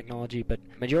piece of technology, but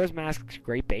Majora's Mask's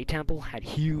Great Bay Temple had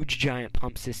huge giant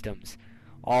pump systems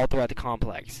all throughout the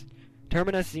complex.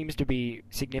 Terminus seems to be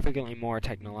significantly more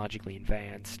technologically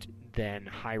advanced than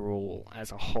Hyrule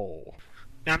as a whole.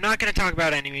 Now, I'm not going to talk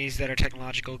about enemies that are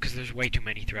technological because there's way too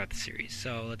many throughout the series,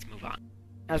 so let's move on.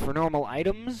 As for normal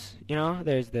items,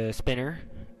 there's the spinner,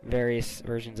 various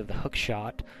versions of the hook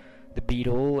shot, the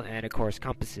beetle, and of course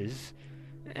compasses.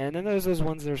 And then there's those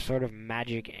ones that are sort of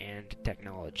magic and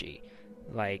technology,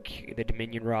 like the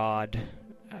Dominion Rod,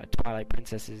 Twilight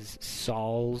Princess's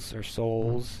Souls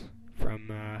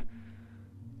from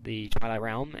the Twilight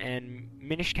Realm, and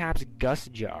Minish Cap's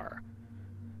Gust Jar.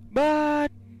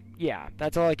 But yeah,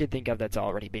 that's all I could think of that's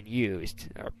already been used.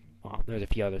 Well, there's a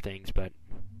few other things, but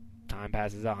time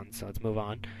passes on, so let's move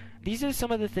on. These are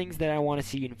some of the things that I want to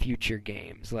see in future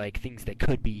games, like things that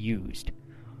could be used.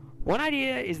 One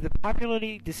idea is the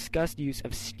popularly discussed use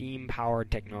of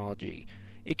steam-powered technology.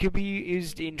 It could be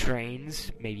used in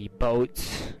trains, maybe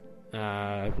boats,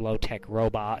 low-tech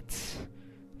robots,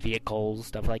 vehicles,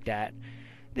 stuff like that.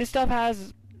 This stuff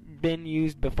has been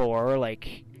used before,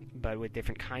 but with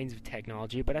different kinds of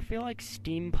technology, but I feel like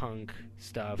steampunk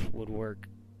stuff would work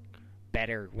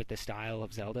better with the style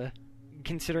of Zelda,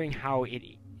 considering how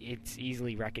it's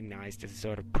easily recognized as a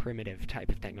sort of primitive type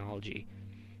of technology.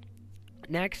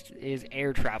 Next is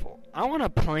air travel. I want a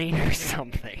plane or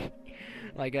something.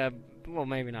 Well,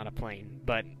 maybe not a plane,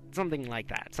 but something like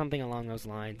that. Something along those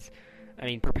lines. I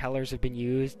mean, propellers have been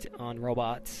used on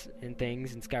robots and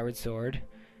things in Skyward Sword.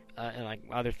 And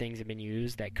other things have been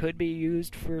used that could be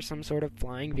used for some sort of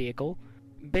flying vehicle.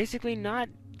 Basically, not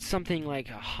something like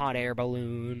a hot air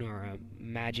balloon or a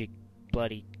magic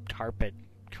bloody carpet,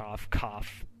 cough,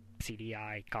 cough,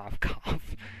 CDI, cough,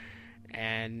 cough.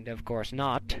 And, of course,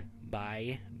 not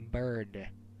by bird.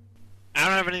 I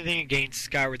don't have anything against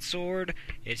Skyward Sword.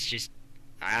 It's just,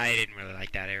 I didn't really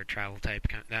like that air travel type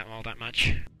all that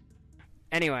much.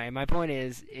 Anyway, my point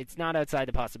is, it's not outside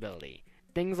the possibility.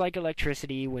 Things like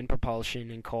electricity, wind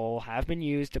propulsion, and coal have been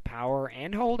used to power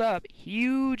and hold up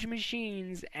huge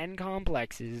machines and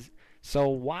complexes, so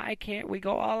why can't we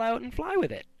go all out and fly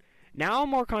with it? Now a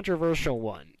more controversial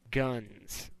one.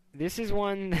 Guns. This is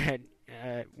one that,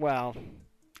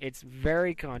 it's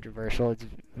very controversial, it's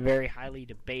very highly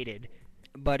debated,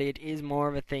 but it is more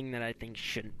of a thing that I think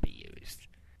shouldn't be used.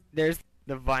 There's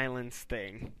the violence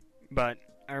thing, but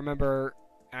I remember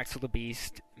Axel the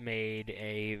Beast made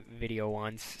a video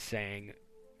once saying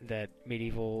that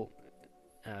medieval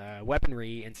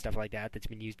weaponry and stuff like that that's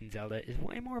been used in Zelda is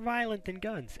way more violent than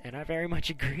guns, and I very much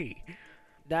agree.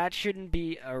 That shouldn't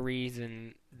be a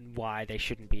reason why they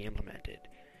shouldn't be implemented.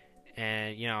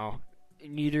 And,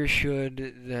 neither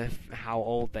should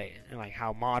how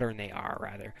modern they are,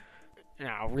 rather.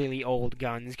 Now, really old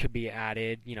guns could be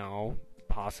added,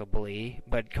 possibly,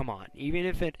 but come on. Even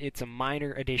if it's a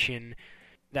minor addition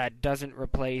that doesn't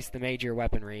replace the major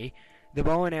weaponry, the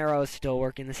bow and arrows still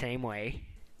work in the same way,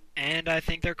 and I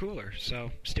think they're cooler,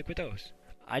 so stick with those.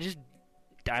 I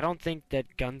don't think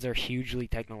that guns are hugely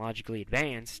technologically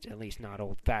advanced, at least not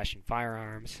old-fashioned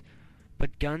firearms,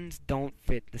 but guns don't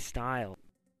fit the style.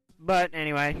 But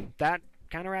anyway, that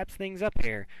kind of wraps things up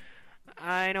here.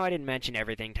 I know I didn't mention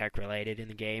everything tech-related in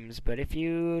the games, but if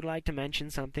you'd like to mention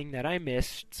something that I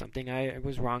missed, something I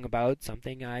was wrong about,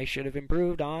 something I should have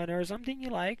improved on, or something you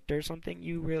liked, or something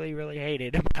you really, really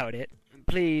hated about it,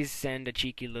 please send a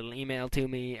cheeky little email to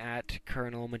me at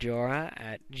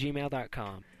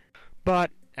colonelmajora@gmail.com.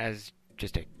 But, as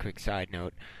just a quick side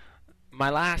note, my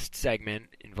last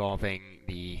segment involving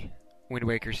the Wind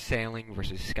Waker's sailing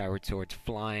versus Skyward Sword's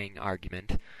flying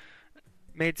argument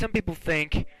made some people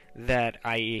think that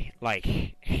I,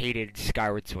 hated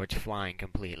Skyward Sword's flying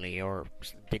completely, or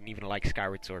didn't even like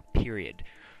Skyward Sword, period.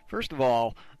 First of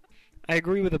all, I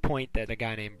agree with the point that a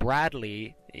guy named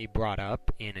Bradley brought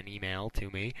up in an email to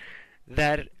me,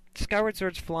 that Skyward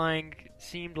Sword's flying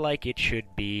seemed like it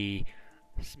should be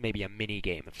maybe a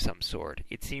mini-game of some sort.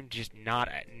 It seemed just not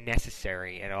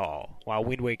necessary at all, while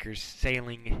Wind Waker's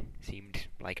sailing seemed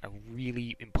like a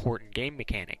really important game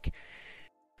mechanic.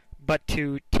 But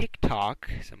to TikTok,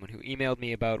 someone who emailed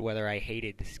me about whether I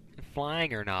hated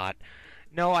flying or not,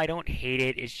 no, I don't hate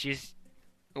it. It's just,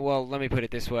 well, let me put it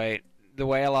this way. The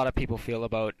way a lot of people feel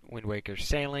about Wind Waker's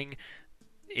sailing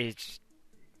is,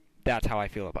 that's how I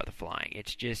feel about the flying.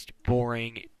 It's just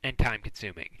boring and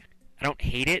time-consuming. I don't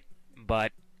hate it,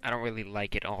 but I don't really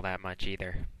like it all that much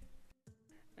either.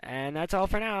 And that's all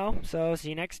for now, so see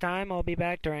you next time. I'll be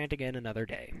back to rant again another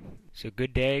day. So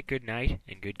good day, good night,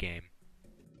 and good game.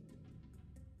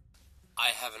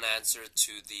 I have an answer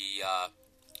to the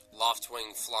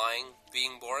Loftwing flying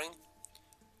being boring.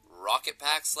 Rocket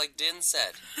packs, like Din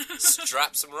said.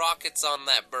 Strap some rockets on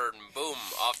that bird and boom,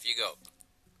 off you go.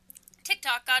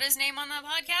 TikTok got his name on the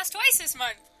podcast twice this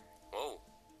month. Whoa.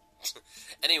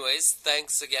 Anyways,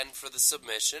 thanks again for the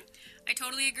submission. I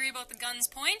totally agree about the guns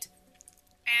point.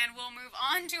 And we'll move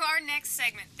on to our next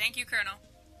segment. Thank you, Colonel.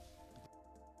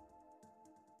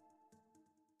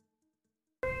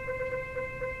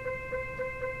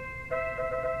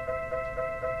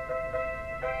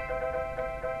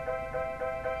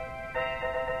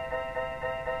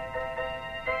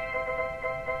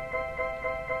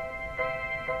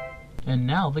 And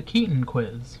now the Keaton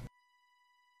quiz.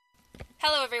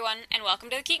 Hello everyone, and welcome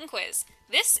to the Keaton Quiz.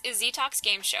 This is Z-Talk's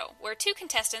game show, where 2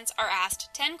 contestants are asked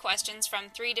 10 questions from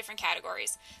 3 different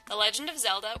categories. The Legend of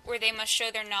Zelda, where they must show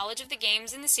their knowledge of the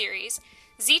games in the series,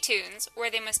 Z-Tunes,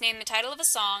 where they must name the title of a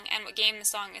song and what game the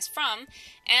song is from,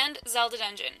 and Zelda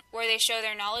Dungeon, where they show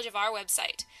their knowledge of our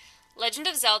website. Legend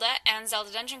of Zelda and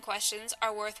Zelda Dungeon questions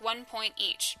are worth 1 point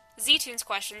each. Z-Tunes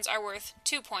questions are worth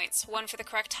 2 points, 1 for the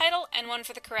correct title and 1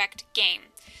 for the correct game.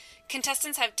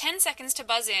 Contestants have 10 seconds to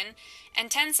buzz in, and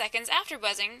 10 seconds after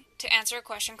buzzing to answer a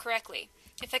question correctly.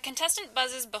 If a contestant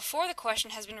buzzes before the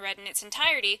question has been read in its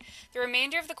entirety, the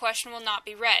remainder of the question will not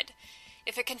be read.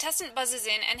 If a contestant buzzes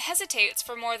in and hesitates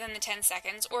for more than the 10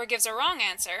 seconds, or gives a wrong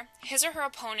answer, his or her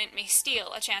opponent may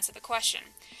steal a chance at the question.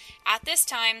 At this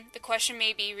time, the question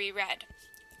may be reread.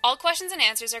 All questions and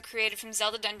answers are created from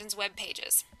Zelda Dungeon's web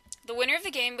pages. The winner of the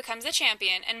game becomes the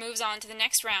champion and moves on to the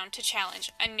next round to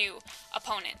challenge a new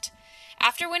opponent.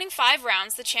 After winning 5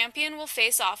 rounds, the champion will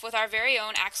face off with our very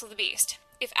own Axel the Beast.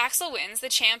 If Axel wins, the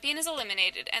champion is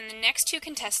eliminated, and the next 2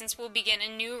 contestants will begin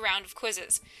a new round of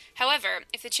quizzes. However,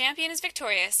 if the champion is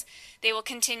victorious, they will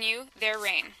continue their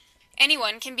reign.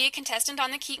 Anyone can be a contestant on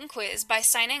the Keaton Quiz by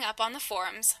signing up on the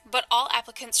forums, but all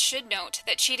applicants should note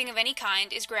that cheating of any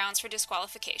kind is grounds for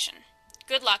disqualification.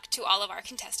 Good luck to all of our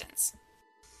contestants.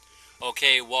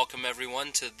 Okay, welcome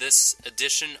everyone to this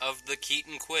edition of the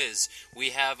Keaton Quiz.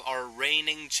 We have our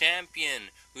reigning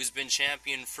champion, who's been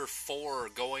champion for 4,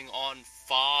 going on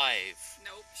 5.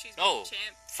 Nope, she's No,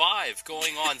 champ. 5,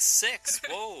 going on 6.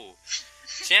 Whoa.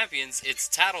 Champions, it's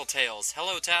Tattletales.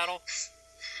 Hello, Tattle.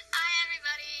 Hi,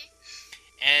 everybody.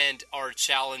 And our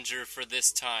challenger for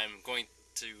this time, going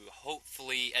to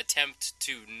hopefully attempt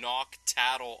to knock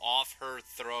Tattle off her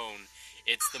throne.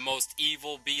 It's the most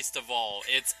evil beast of all.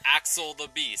 It's Axel the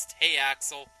Beast. Hey,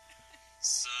 Axel.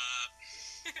 Sup?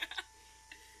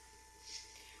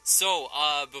 So,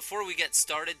 before we get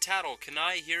started, Tattle, can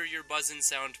I hear your buzzing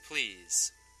sound,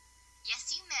 please?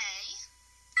 Yes, you may.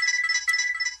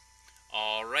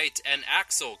 Alright, and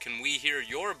Axel, can we hear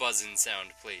your buzzing sound,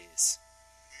 please?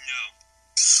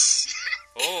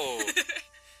 No. Oh,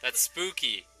 that's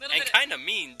spooky. Little And bit of- kind of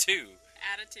mean, too.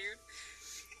 Attitude.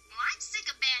 Well, I'm sick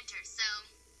of banter, so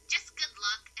just good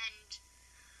luck, and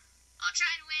I'll try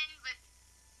to win, but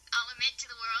I'll admit to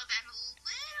the world I'm a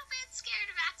little bit scared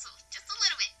of Axel. Just a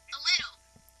little bit. A little.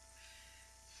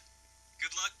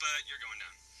 Good luck, but you're going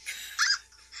down.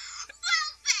 Well,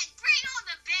 then, bring on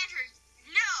the banter.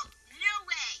 No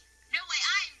way. No way.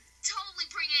 I'm totally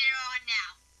bringing it on now.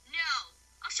 No.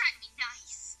 I'll try to be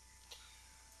nice.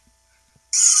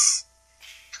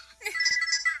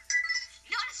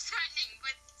 Not as threatening,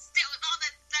 but still with all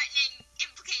the threatening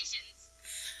implications.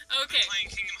 I've Okay. been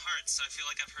playing Kingdom Hearts, so I feel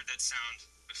like I've heard that sound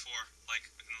before, like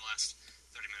within the last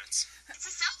 30 minutes. It's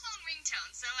a cell phone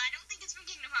ringtone, so I don't think it's from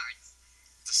Kingdom Hearts.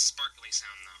 It's a sparkly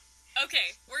sound, though.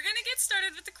 Okay, we're gonna get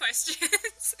started with the questions.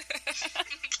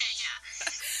 Okay, yeah.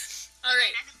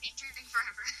 Alright, I've been banter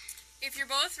forever. if you're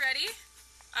both ready,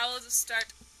 I will just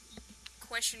start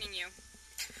questioning you.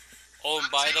 Oh, and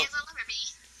I'm ready as I'll ever be.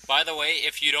 by the way,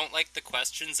 if you don't like the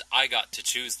questions, I got to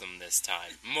choose them this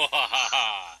time. Mwahaha.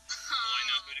 Well, I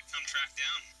know who to come track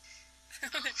down.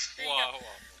 There you Whoa, go.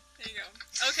 whoa. There you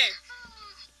go. Okay.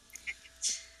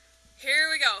 Here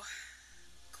we go.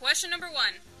 Question number 1.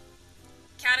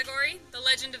 Category, The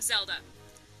Legend of Zelda.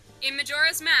 In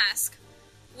Majora's Mask,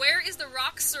 where is the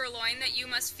rock sirloin that you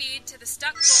must feed to the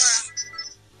stuck Gora?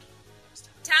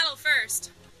 Tattle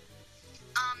first.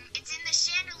 It's in the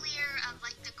chandelier of,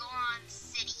 like, the Goron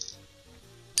city.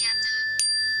 You have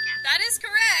to... That is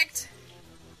correct.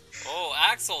 Oh,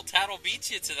 Axel, Tattle beat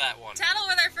you to that one. Tattle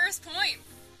with our first point.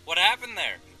 What happened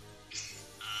there?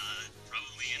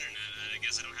 Probably internet. I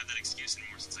guess I don't have that excuse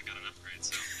anymore since I got an upgrade,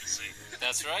 so we'll see.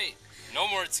 That's right. No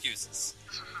more excuses.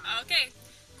 Okay.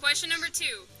 Question number 2.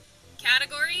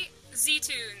 Category,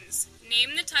 Z-Tunes.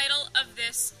 Name the title of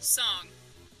this song.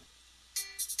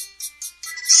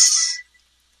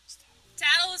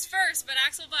 Tattle was first, but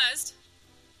Axel buzzed.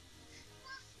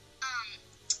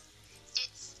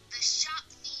 It's the shop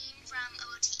theme from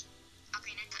OOT.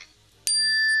 Ocarina of Time.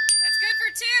 That's good for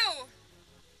 2.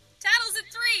 Tattle's at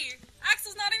 3.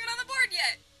 Axel's not even on the board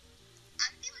yet.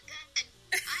 I'm feeling good.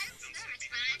 I was nervous,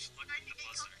 but I'm starting to get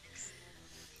confidence.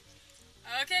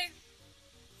 Okay.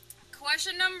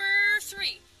 Question number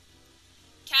 3.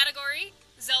 Category,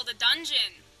 Zelda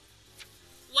Dungeon.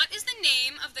 What is the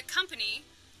name of the company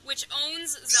which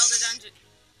owns Zelda Dungeon?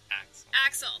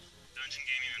 Axel. Dungeon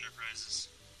Gaming Enterprises.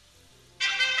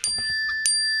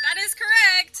 That is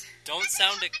correct. Don't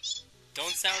sound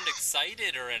Don't sound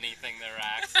excited or anything there,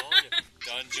 Axel.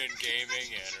 Dungeon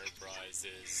Gaming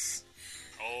Enterprises.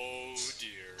 Oh,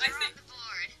 dear.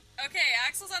 Okay,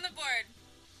 Axel's on the board.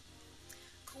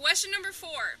 Question number 4.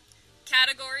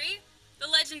 Category, The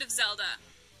Legend of Zelda.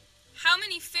 How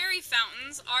many fairy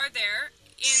fountains are there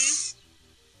in...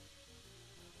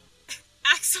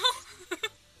 Axel? 4.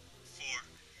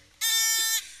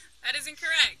 That is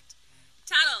incorrect.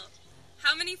 Tattle,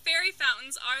 how many fairy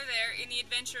fountains are there in The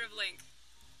Adventure of Link?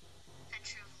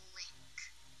 Adventure of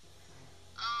Link.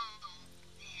 Oh,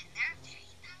 man, there are fairy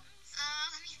fountains?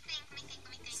 Let me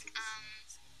think.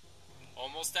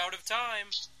 Almost out of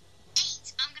time.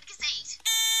 8. I'm gonna guess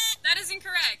 8. That is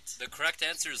incorrect. The correct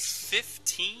answer is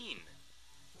 15.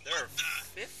 There are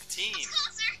 15.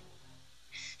 Closer.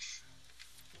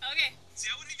 Okay. See,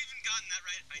 I wouldn't have even gotten that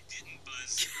right if I didn't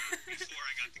buzz before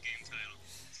I got the game title.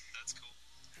 That's cool.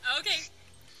 Okay.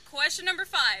 Question number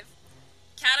 5.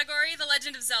 Category, The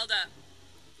Legend of Zelda.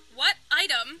 What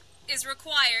item is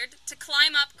required to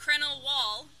climb up Krenel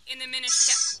Wall in the Minish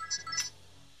Cap?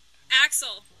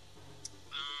 Axel.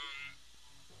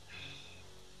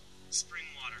 Spring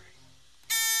water.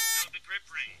 No, the grip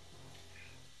ring.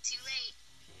 Too late.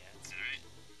 Alright.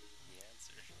 He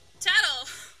answered. Tattle.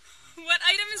 What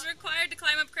item is required to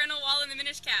climb up Krenel Wall in the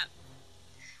Minish Cap?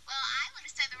 Well, I would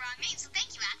have said the wrong name, so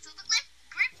thank you, Axel. The grip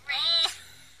ring. Oh.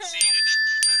 See,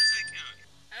 how does that count?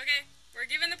 Okay,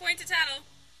 we're giving the point to Tattle.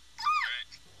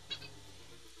 Alright.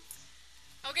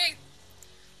 Okay.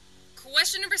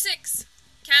 Question number 6.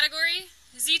 Category,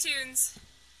 Z-Tunes.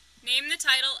 Name the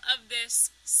title of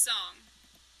this song.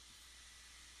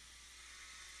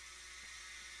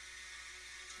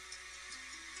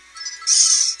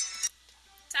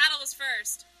 Tattle was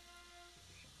first.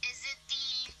 Is it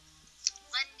the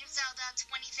Legend of Zelda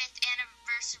 25th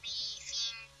anniversary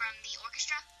theme from the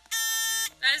orchestra?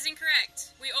 That is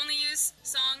incorrect. We only use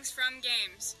songs from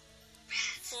games.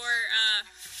 For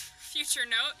future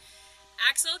note,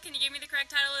 Axel, can you give me the correct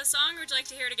title of the song, or would you like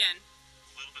to hear it again?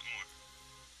 A little bit more.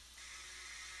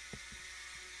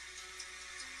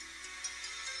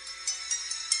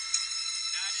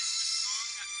 That is the song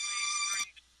that plays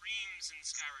during the dreams in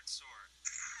Skyward Sword.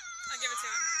 I'll give it to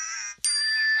him.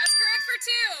 That's correct for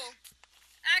 2.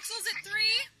 Axel's at 3.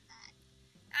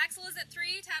 Axel is at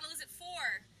 3. Tattle is at 4.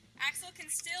 Axel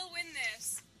can still win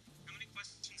this. How many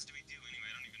questions do we do anyway?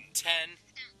 I don't even... 10.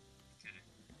 Okay.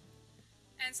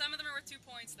 And some of them are worth 2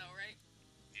 points, though, right?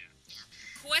 Yeah.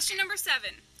 Question number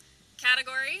 7.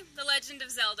 Category, The Legend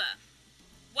of Zelda.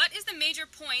 What is the major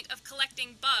point of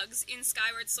collecting bugs in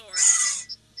Skyward Sword?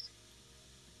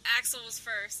 Axel was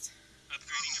first.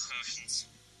 Upgrading your potions.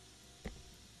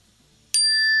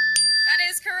 That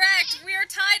is correct. We are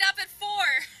tied up at 4.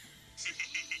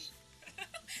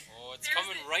 Oh, it's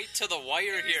coming right to the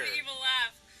wire here. The evil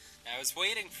laugh. I was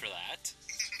waiting for that.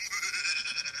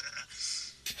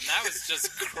 And that was just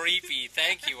creepy.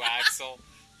 Thank you, Axel.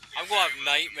 I'm going to have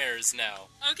nightmares now.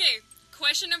 Okay,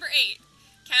 question number 8.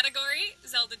 Category,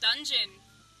 Zelda Dungeon.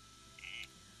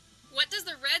 What does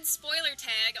the red spoiler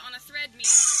tag on a thread mean?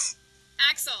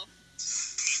 Axel.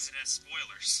 Means it has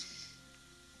spoilers.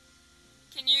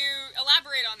 Can you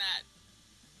elaborate on that?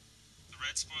 The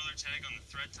red spoiler tag on the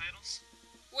thread titles?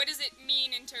 What does it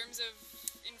mean in terms of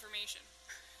information?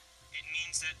 It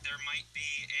means that there might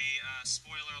be a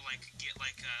spoiler,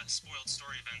 spoiled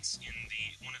story events in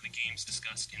one of the games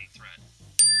discussed in the thread.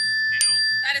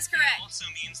 That is correct. It also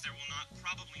means there will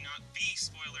probably not be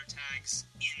spoiler tags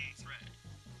in thread.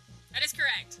 That is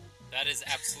correct. That is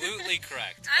absolutely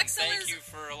correct. Axel and thank you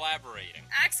for elaborating.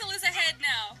 Axel is ahead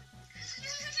now.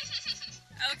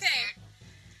 Okay.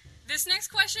 This next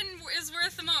question is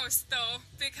worth the most, though,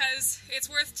 because it's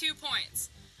worth 2 points.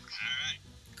 Alright.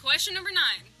 Question number 9.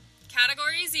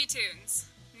 Category Z-Tunes.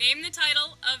 Name the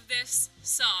title of this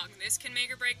song. This can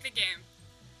make or break the game.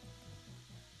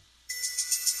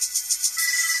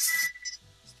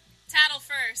 Tattle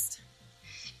first.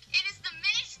 It is the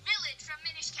Minish Village from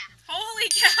Minish Cap. Holy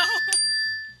cow!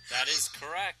 That is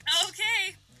correct.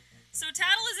 Okay. So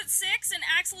Tattle is at 6 and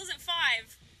Axel is at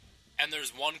 5. And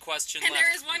there's one question And left.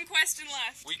 there is one question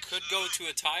left. We could go to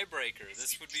a tiebreaker.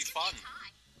 This would be fun.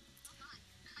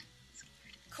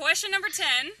 Question number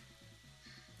 10.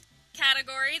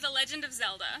 Category, The Legend of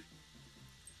Zelda.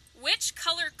 Which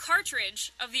color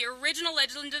cartridge of the original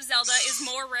Legend of Zelda is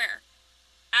more rare?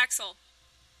 Axel.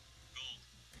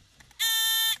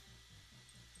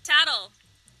 Tattle.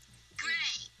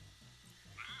 Gray.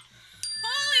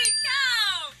 Holy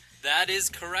cow! That is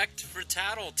correct for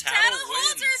Tattle. Tattle Tattle wins.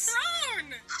 holds her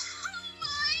throne! Oh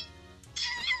my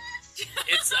gosh!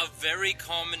 It's a very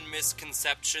common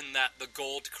misconception that the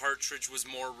gold cartridge was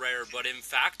more rare, but in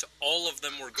fact, all of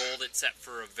them were gold except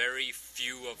for a very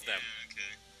few of them. Yeah,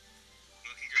 okay.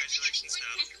 Well, congratulations,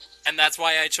 Natalie. And that's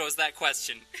why I chose that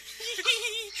question.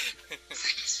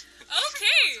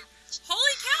 Okay.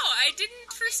 Holy cow, I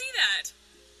didn't foresee that.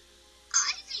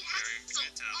 I beat Axel.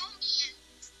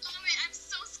 Oh man, I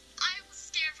was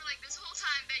scared for like this whole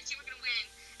time that you were gonna win,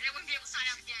 and I wouldn't be able to sign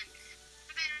out again.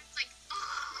 But then it's like,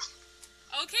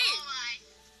 Okay. oh my.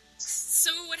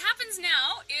 So what happens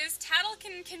now is Tattle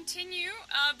can continue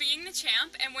being the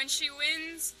champ, and when she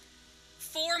wins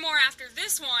 4 more after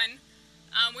this one,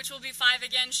 which will be 5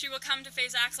 again, she will come to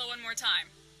face Axel one more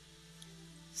time.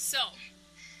 So.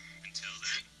 Until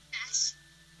then.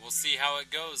 We'll see how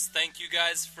it goes. Thank you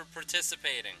guys for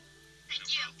participating.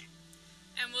 Thank you.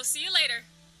 And we'll see you later.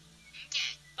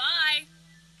 Okay. Bye.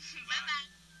 Bye-bye.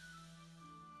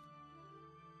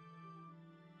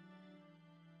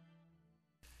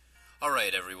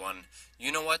 Alright, everyone.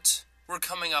 You know what? We're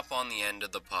coming up on the end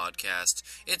of the podcast.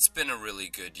 It's been a really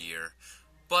good year.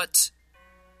 But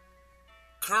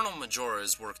Colonel Majora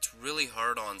has worked really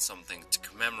hard on something to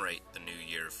commemorate the new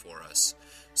year for us.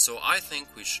 So I think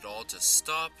we should all just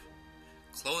stop,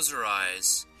 close our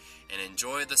eyes, and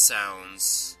enjoy the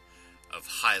sounds of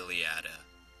Hyliata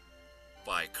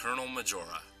by Colonel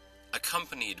Majora,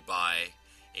 accompanied by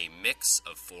a mix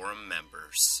of forum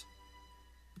members.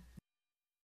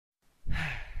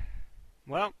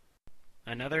 Well,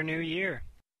 another new year.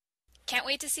 Can't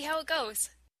wait to see how it goes.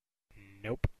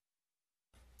 Nope.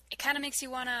 It kind of makes you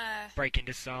wanna... Break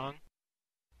into song.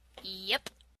 Yep.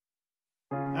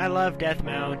 I love Death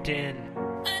Mountain.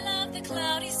 I love the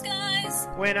cloudy skies.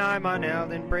 When I'm on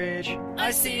Elden Bridge,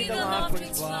 I see the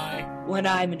Loftwings fly. When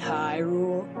I'm in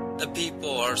Hyrule. The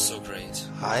people are so great.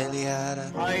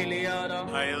 Hyliata. Hyliata.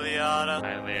 Hyliata.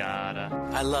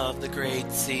 Hyliata. I love the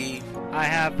Great Sea. I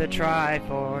have the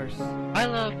Triforce. I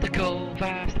love the go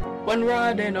fast. When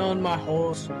riding on my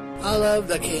horse. I love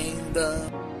the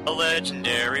kingdom. A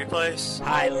legendary place.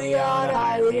 Hyliata.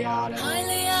 Hyliata.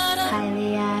 Hyliata.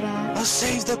 Hyliata. I'll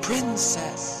save the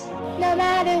princess. No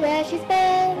matter where she's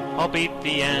been. I'll beat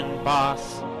the end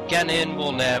boss. Ganon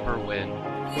will never win.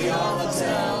 We all love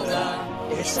Zelda.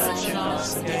 It's such an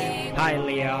awesome game.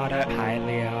 Hyliata.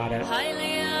 Hyliata.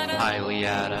 Hyliata.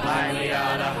 Hyliata. Hyliata.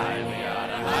 Hyliata.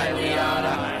 Hyliata.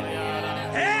 Hyliata.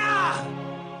 Yeah!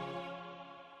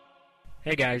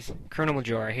 Hey guys, Colonel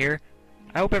Majora here.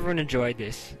 I hope everyone enjoyed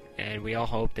this, and we all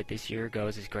hope that this year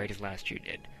goes as great as last year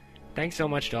did. Thanks so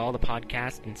much to all the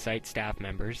podcast and site staff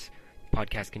members,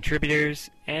 podcast contributors,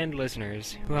 and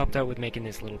listeners who helped out with making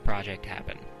this little project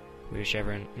happen. We wish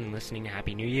everyone listening a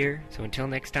Happy New Year, so until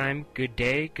next time, good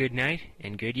day, good night,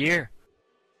 and good year.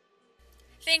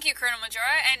 Thank you, Colonel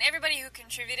Majora, and everybody who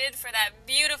contributed for that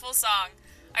beautiful song.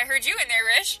 I heard you in there,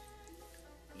 Rish.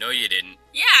 No, you didn't.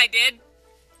 Yeah, I did.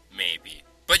 Maybe.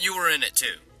 But you were in it,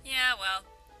 too. Yeah, well.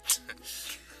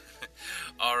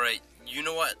 Alright, you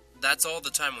know what? That's all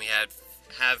the time we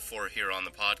have for here on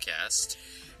the podcast.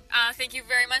 Thank you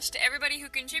very much to everybody who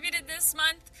contributed this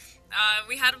month.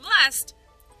 We had a blast.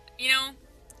 You know,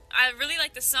 I really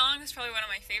like the song. It's probably one of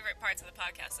my favorite parts of the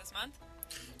podcast this month.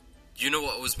 You know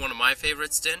what was one of my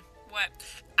favorites, Din? What?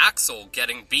 Axel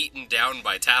getting beaten down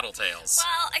by Tattletales.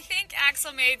 Well, I think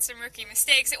Axel made some rookie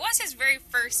mistakes. It was his very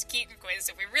first Keaton quiz,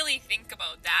 if we really think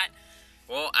about that.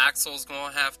 Well, Axel's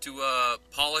gonna have to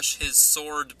polish his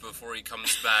sword before he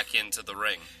comes back into the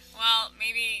ring. Well,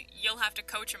 maybe you'll have to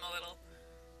coach him a little.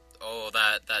 Oh,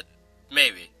 that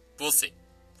maybe. We'll see.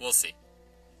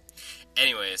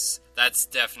 Anyways, that's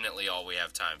definitely all we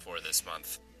have time for this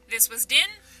month. This was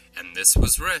Din. And this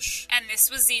was Rish. And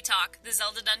this was Z-Talk, the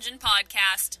Zelda Dungeon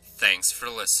podcast. Thanks for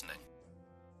listening.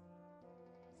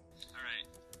 Alright.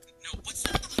 No, what's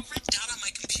that written down on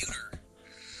my computer?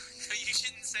 No, you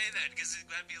shouldn't say that, because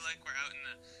that'd be like we're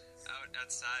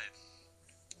outside.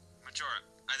 Majora,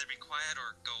 either be quiet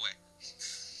or go away.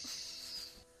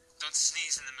 Don't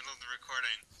sneeze in the middle of the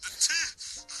recording.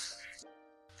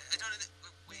 I don't...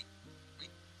 Wait.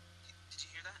 Did you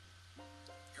hear that?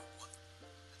 Hear what?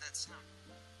 That sound.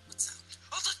 What sound?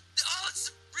 Oh,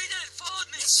 it's Rita! It followed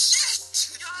me!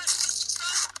 Shit! God!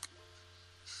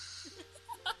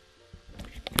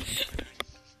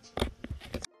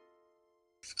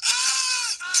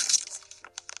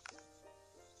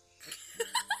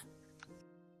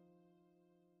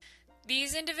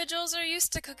 These individuals are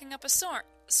used to cooking up a storm.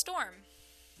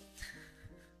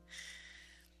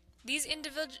 These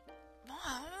individuals...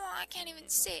 Oh, I can't even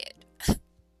say it.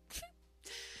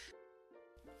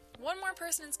 One more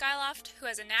person in Skyloft who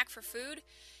has a knack for food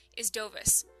is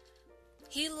Dovis.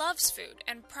 He loves food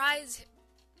and prizes...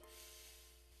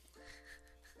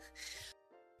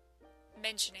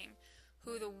 mentioning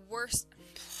who the worst...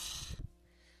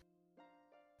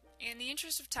 In the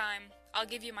interest of time, I'll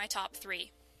give you my top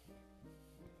 3.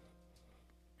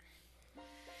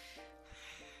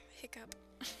 Hiccup.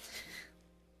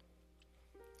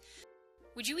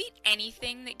 Would you eat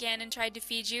anything that Ganon tried to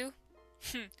feed you?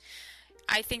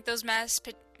 I think those mashed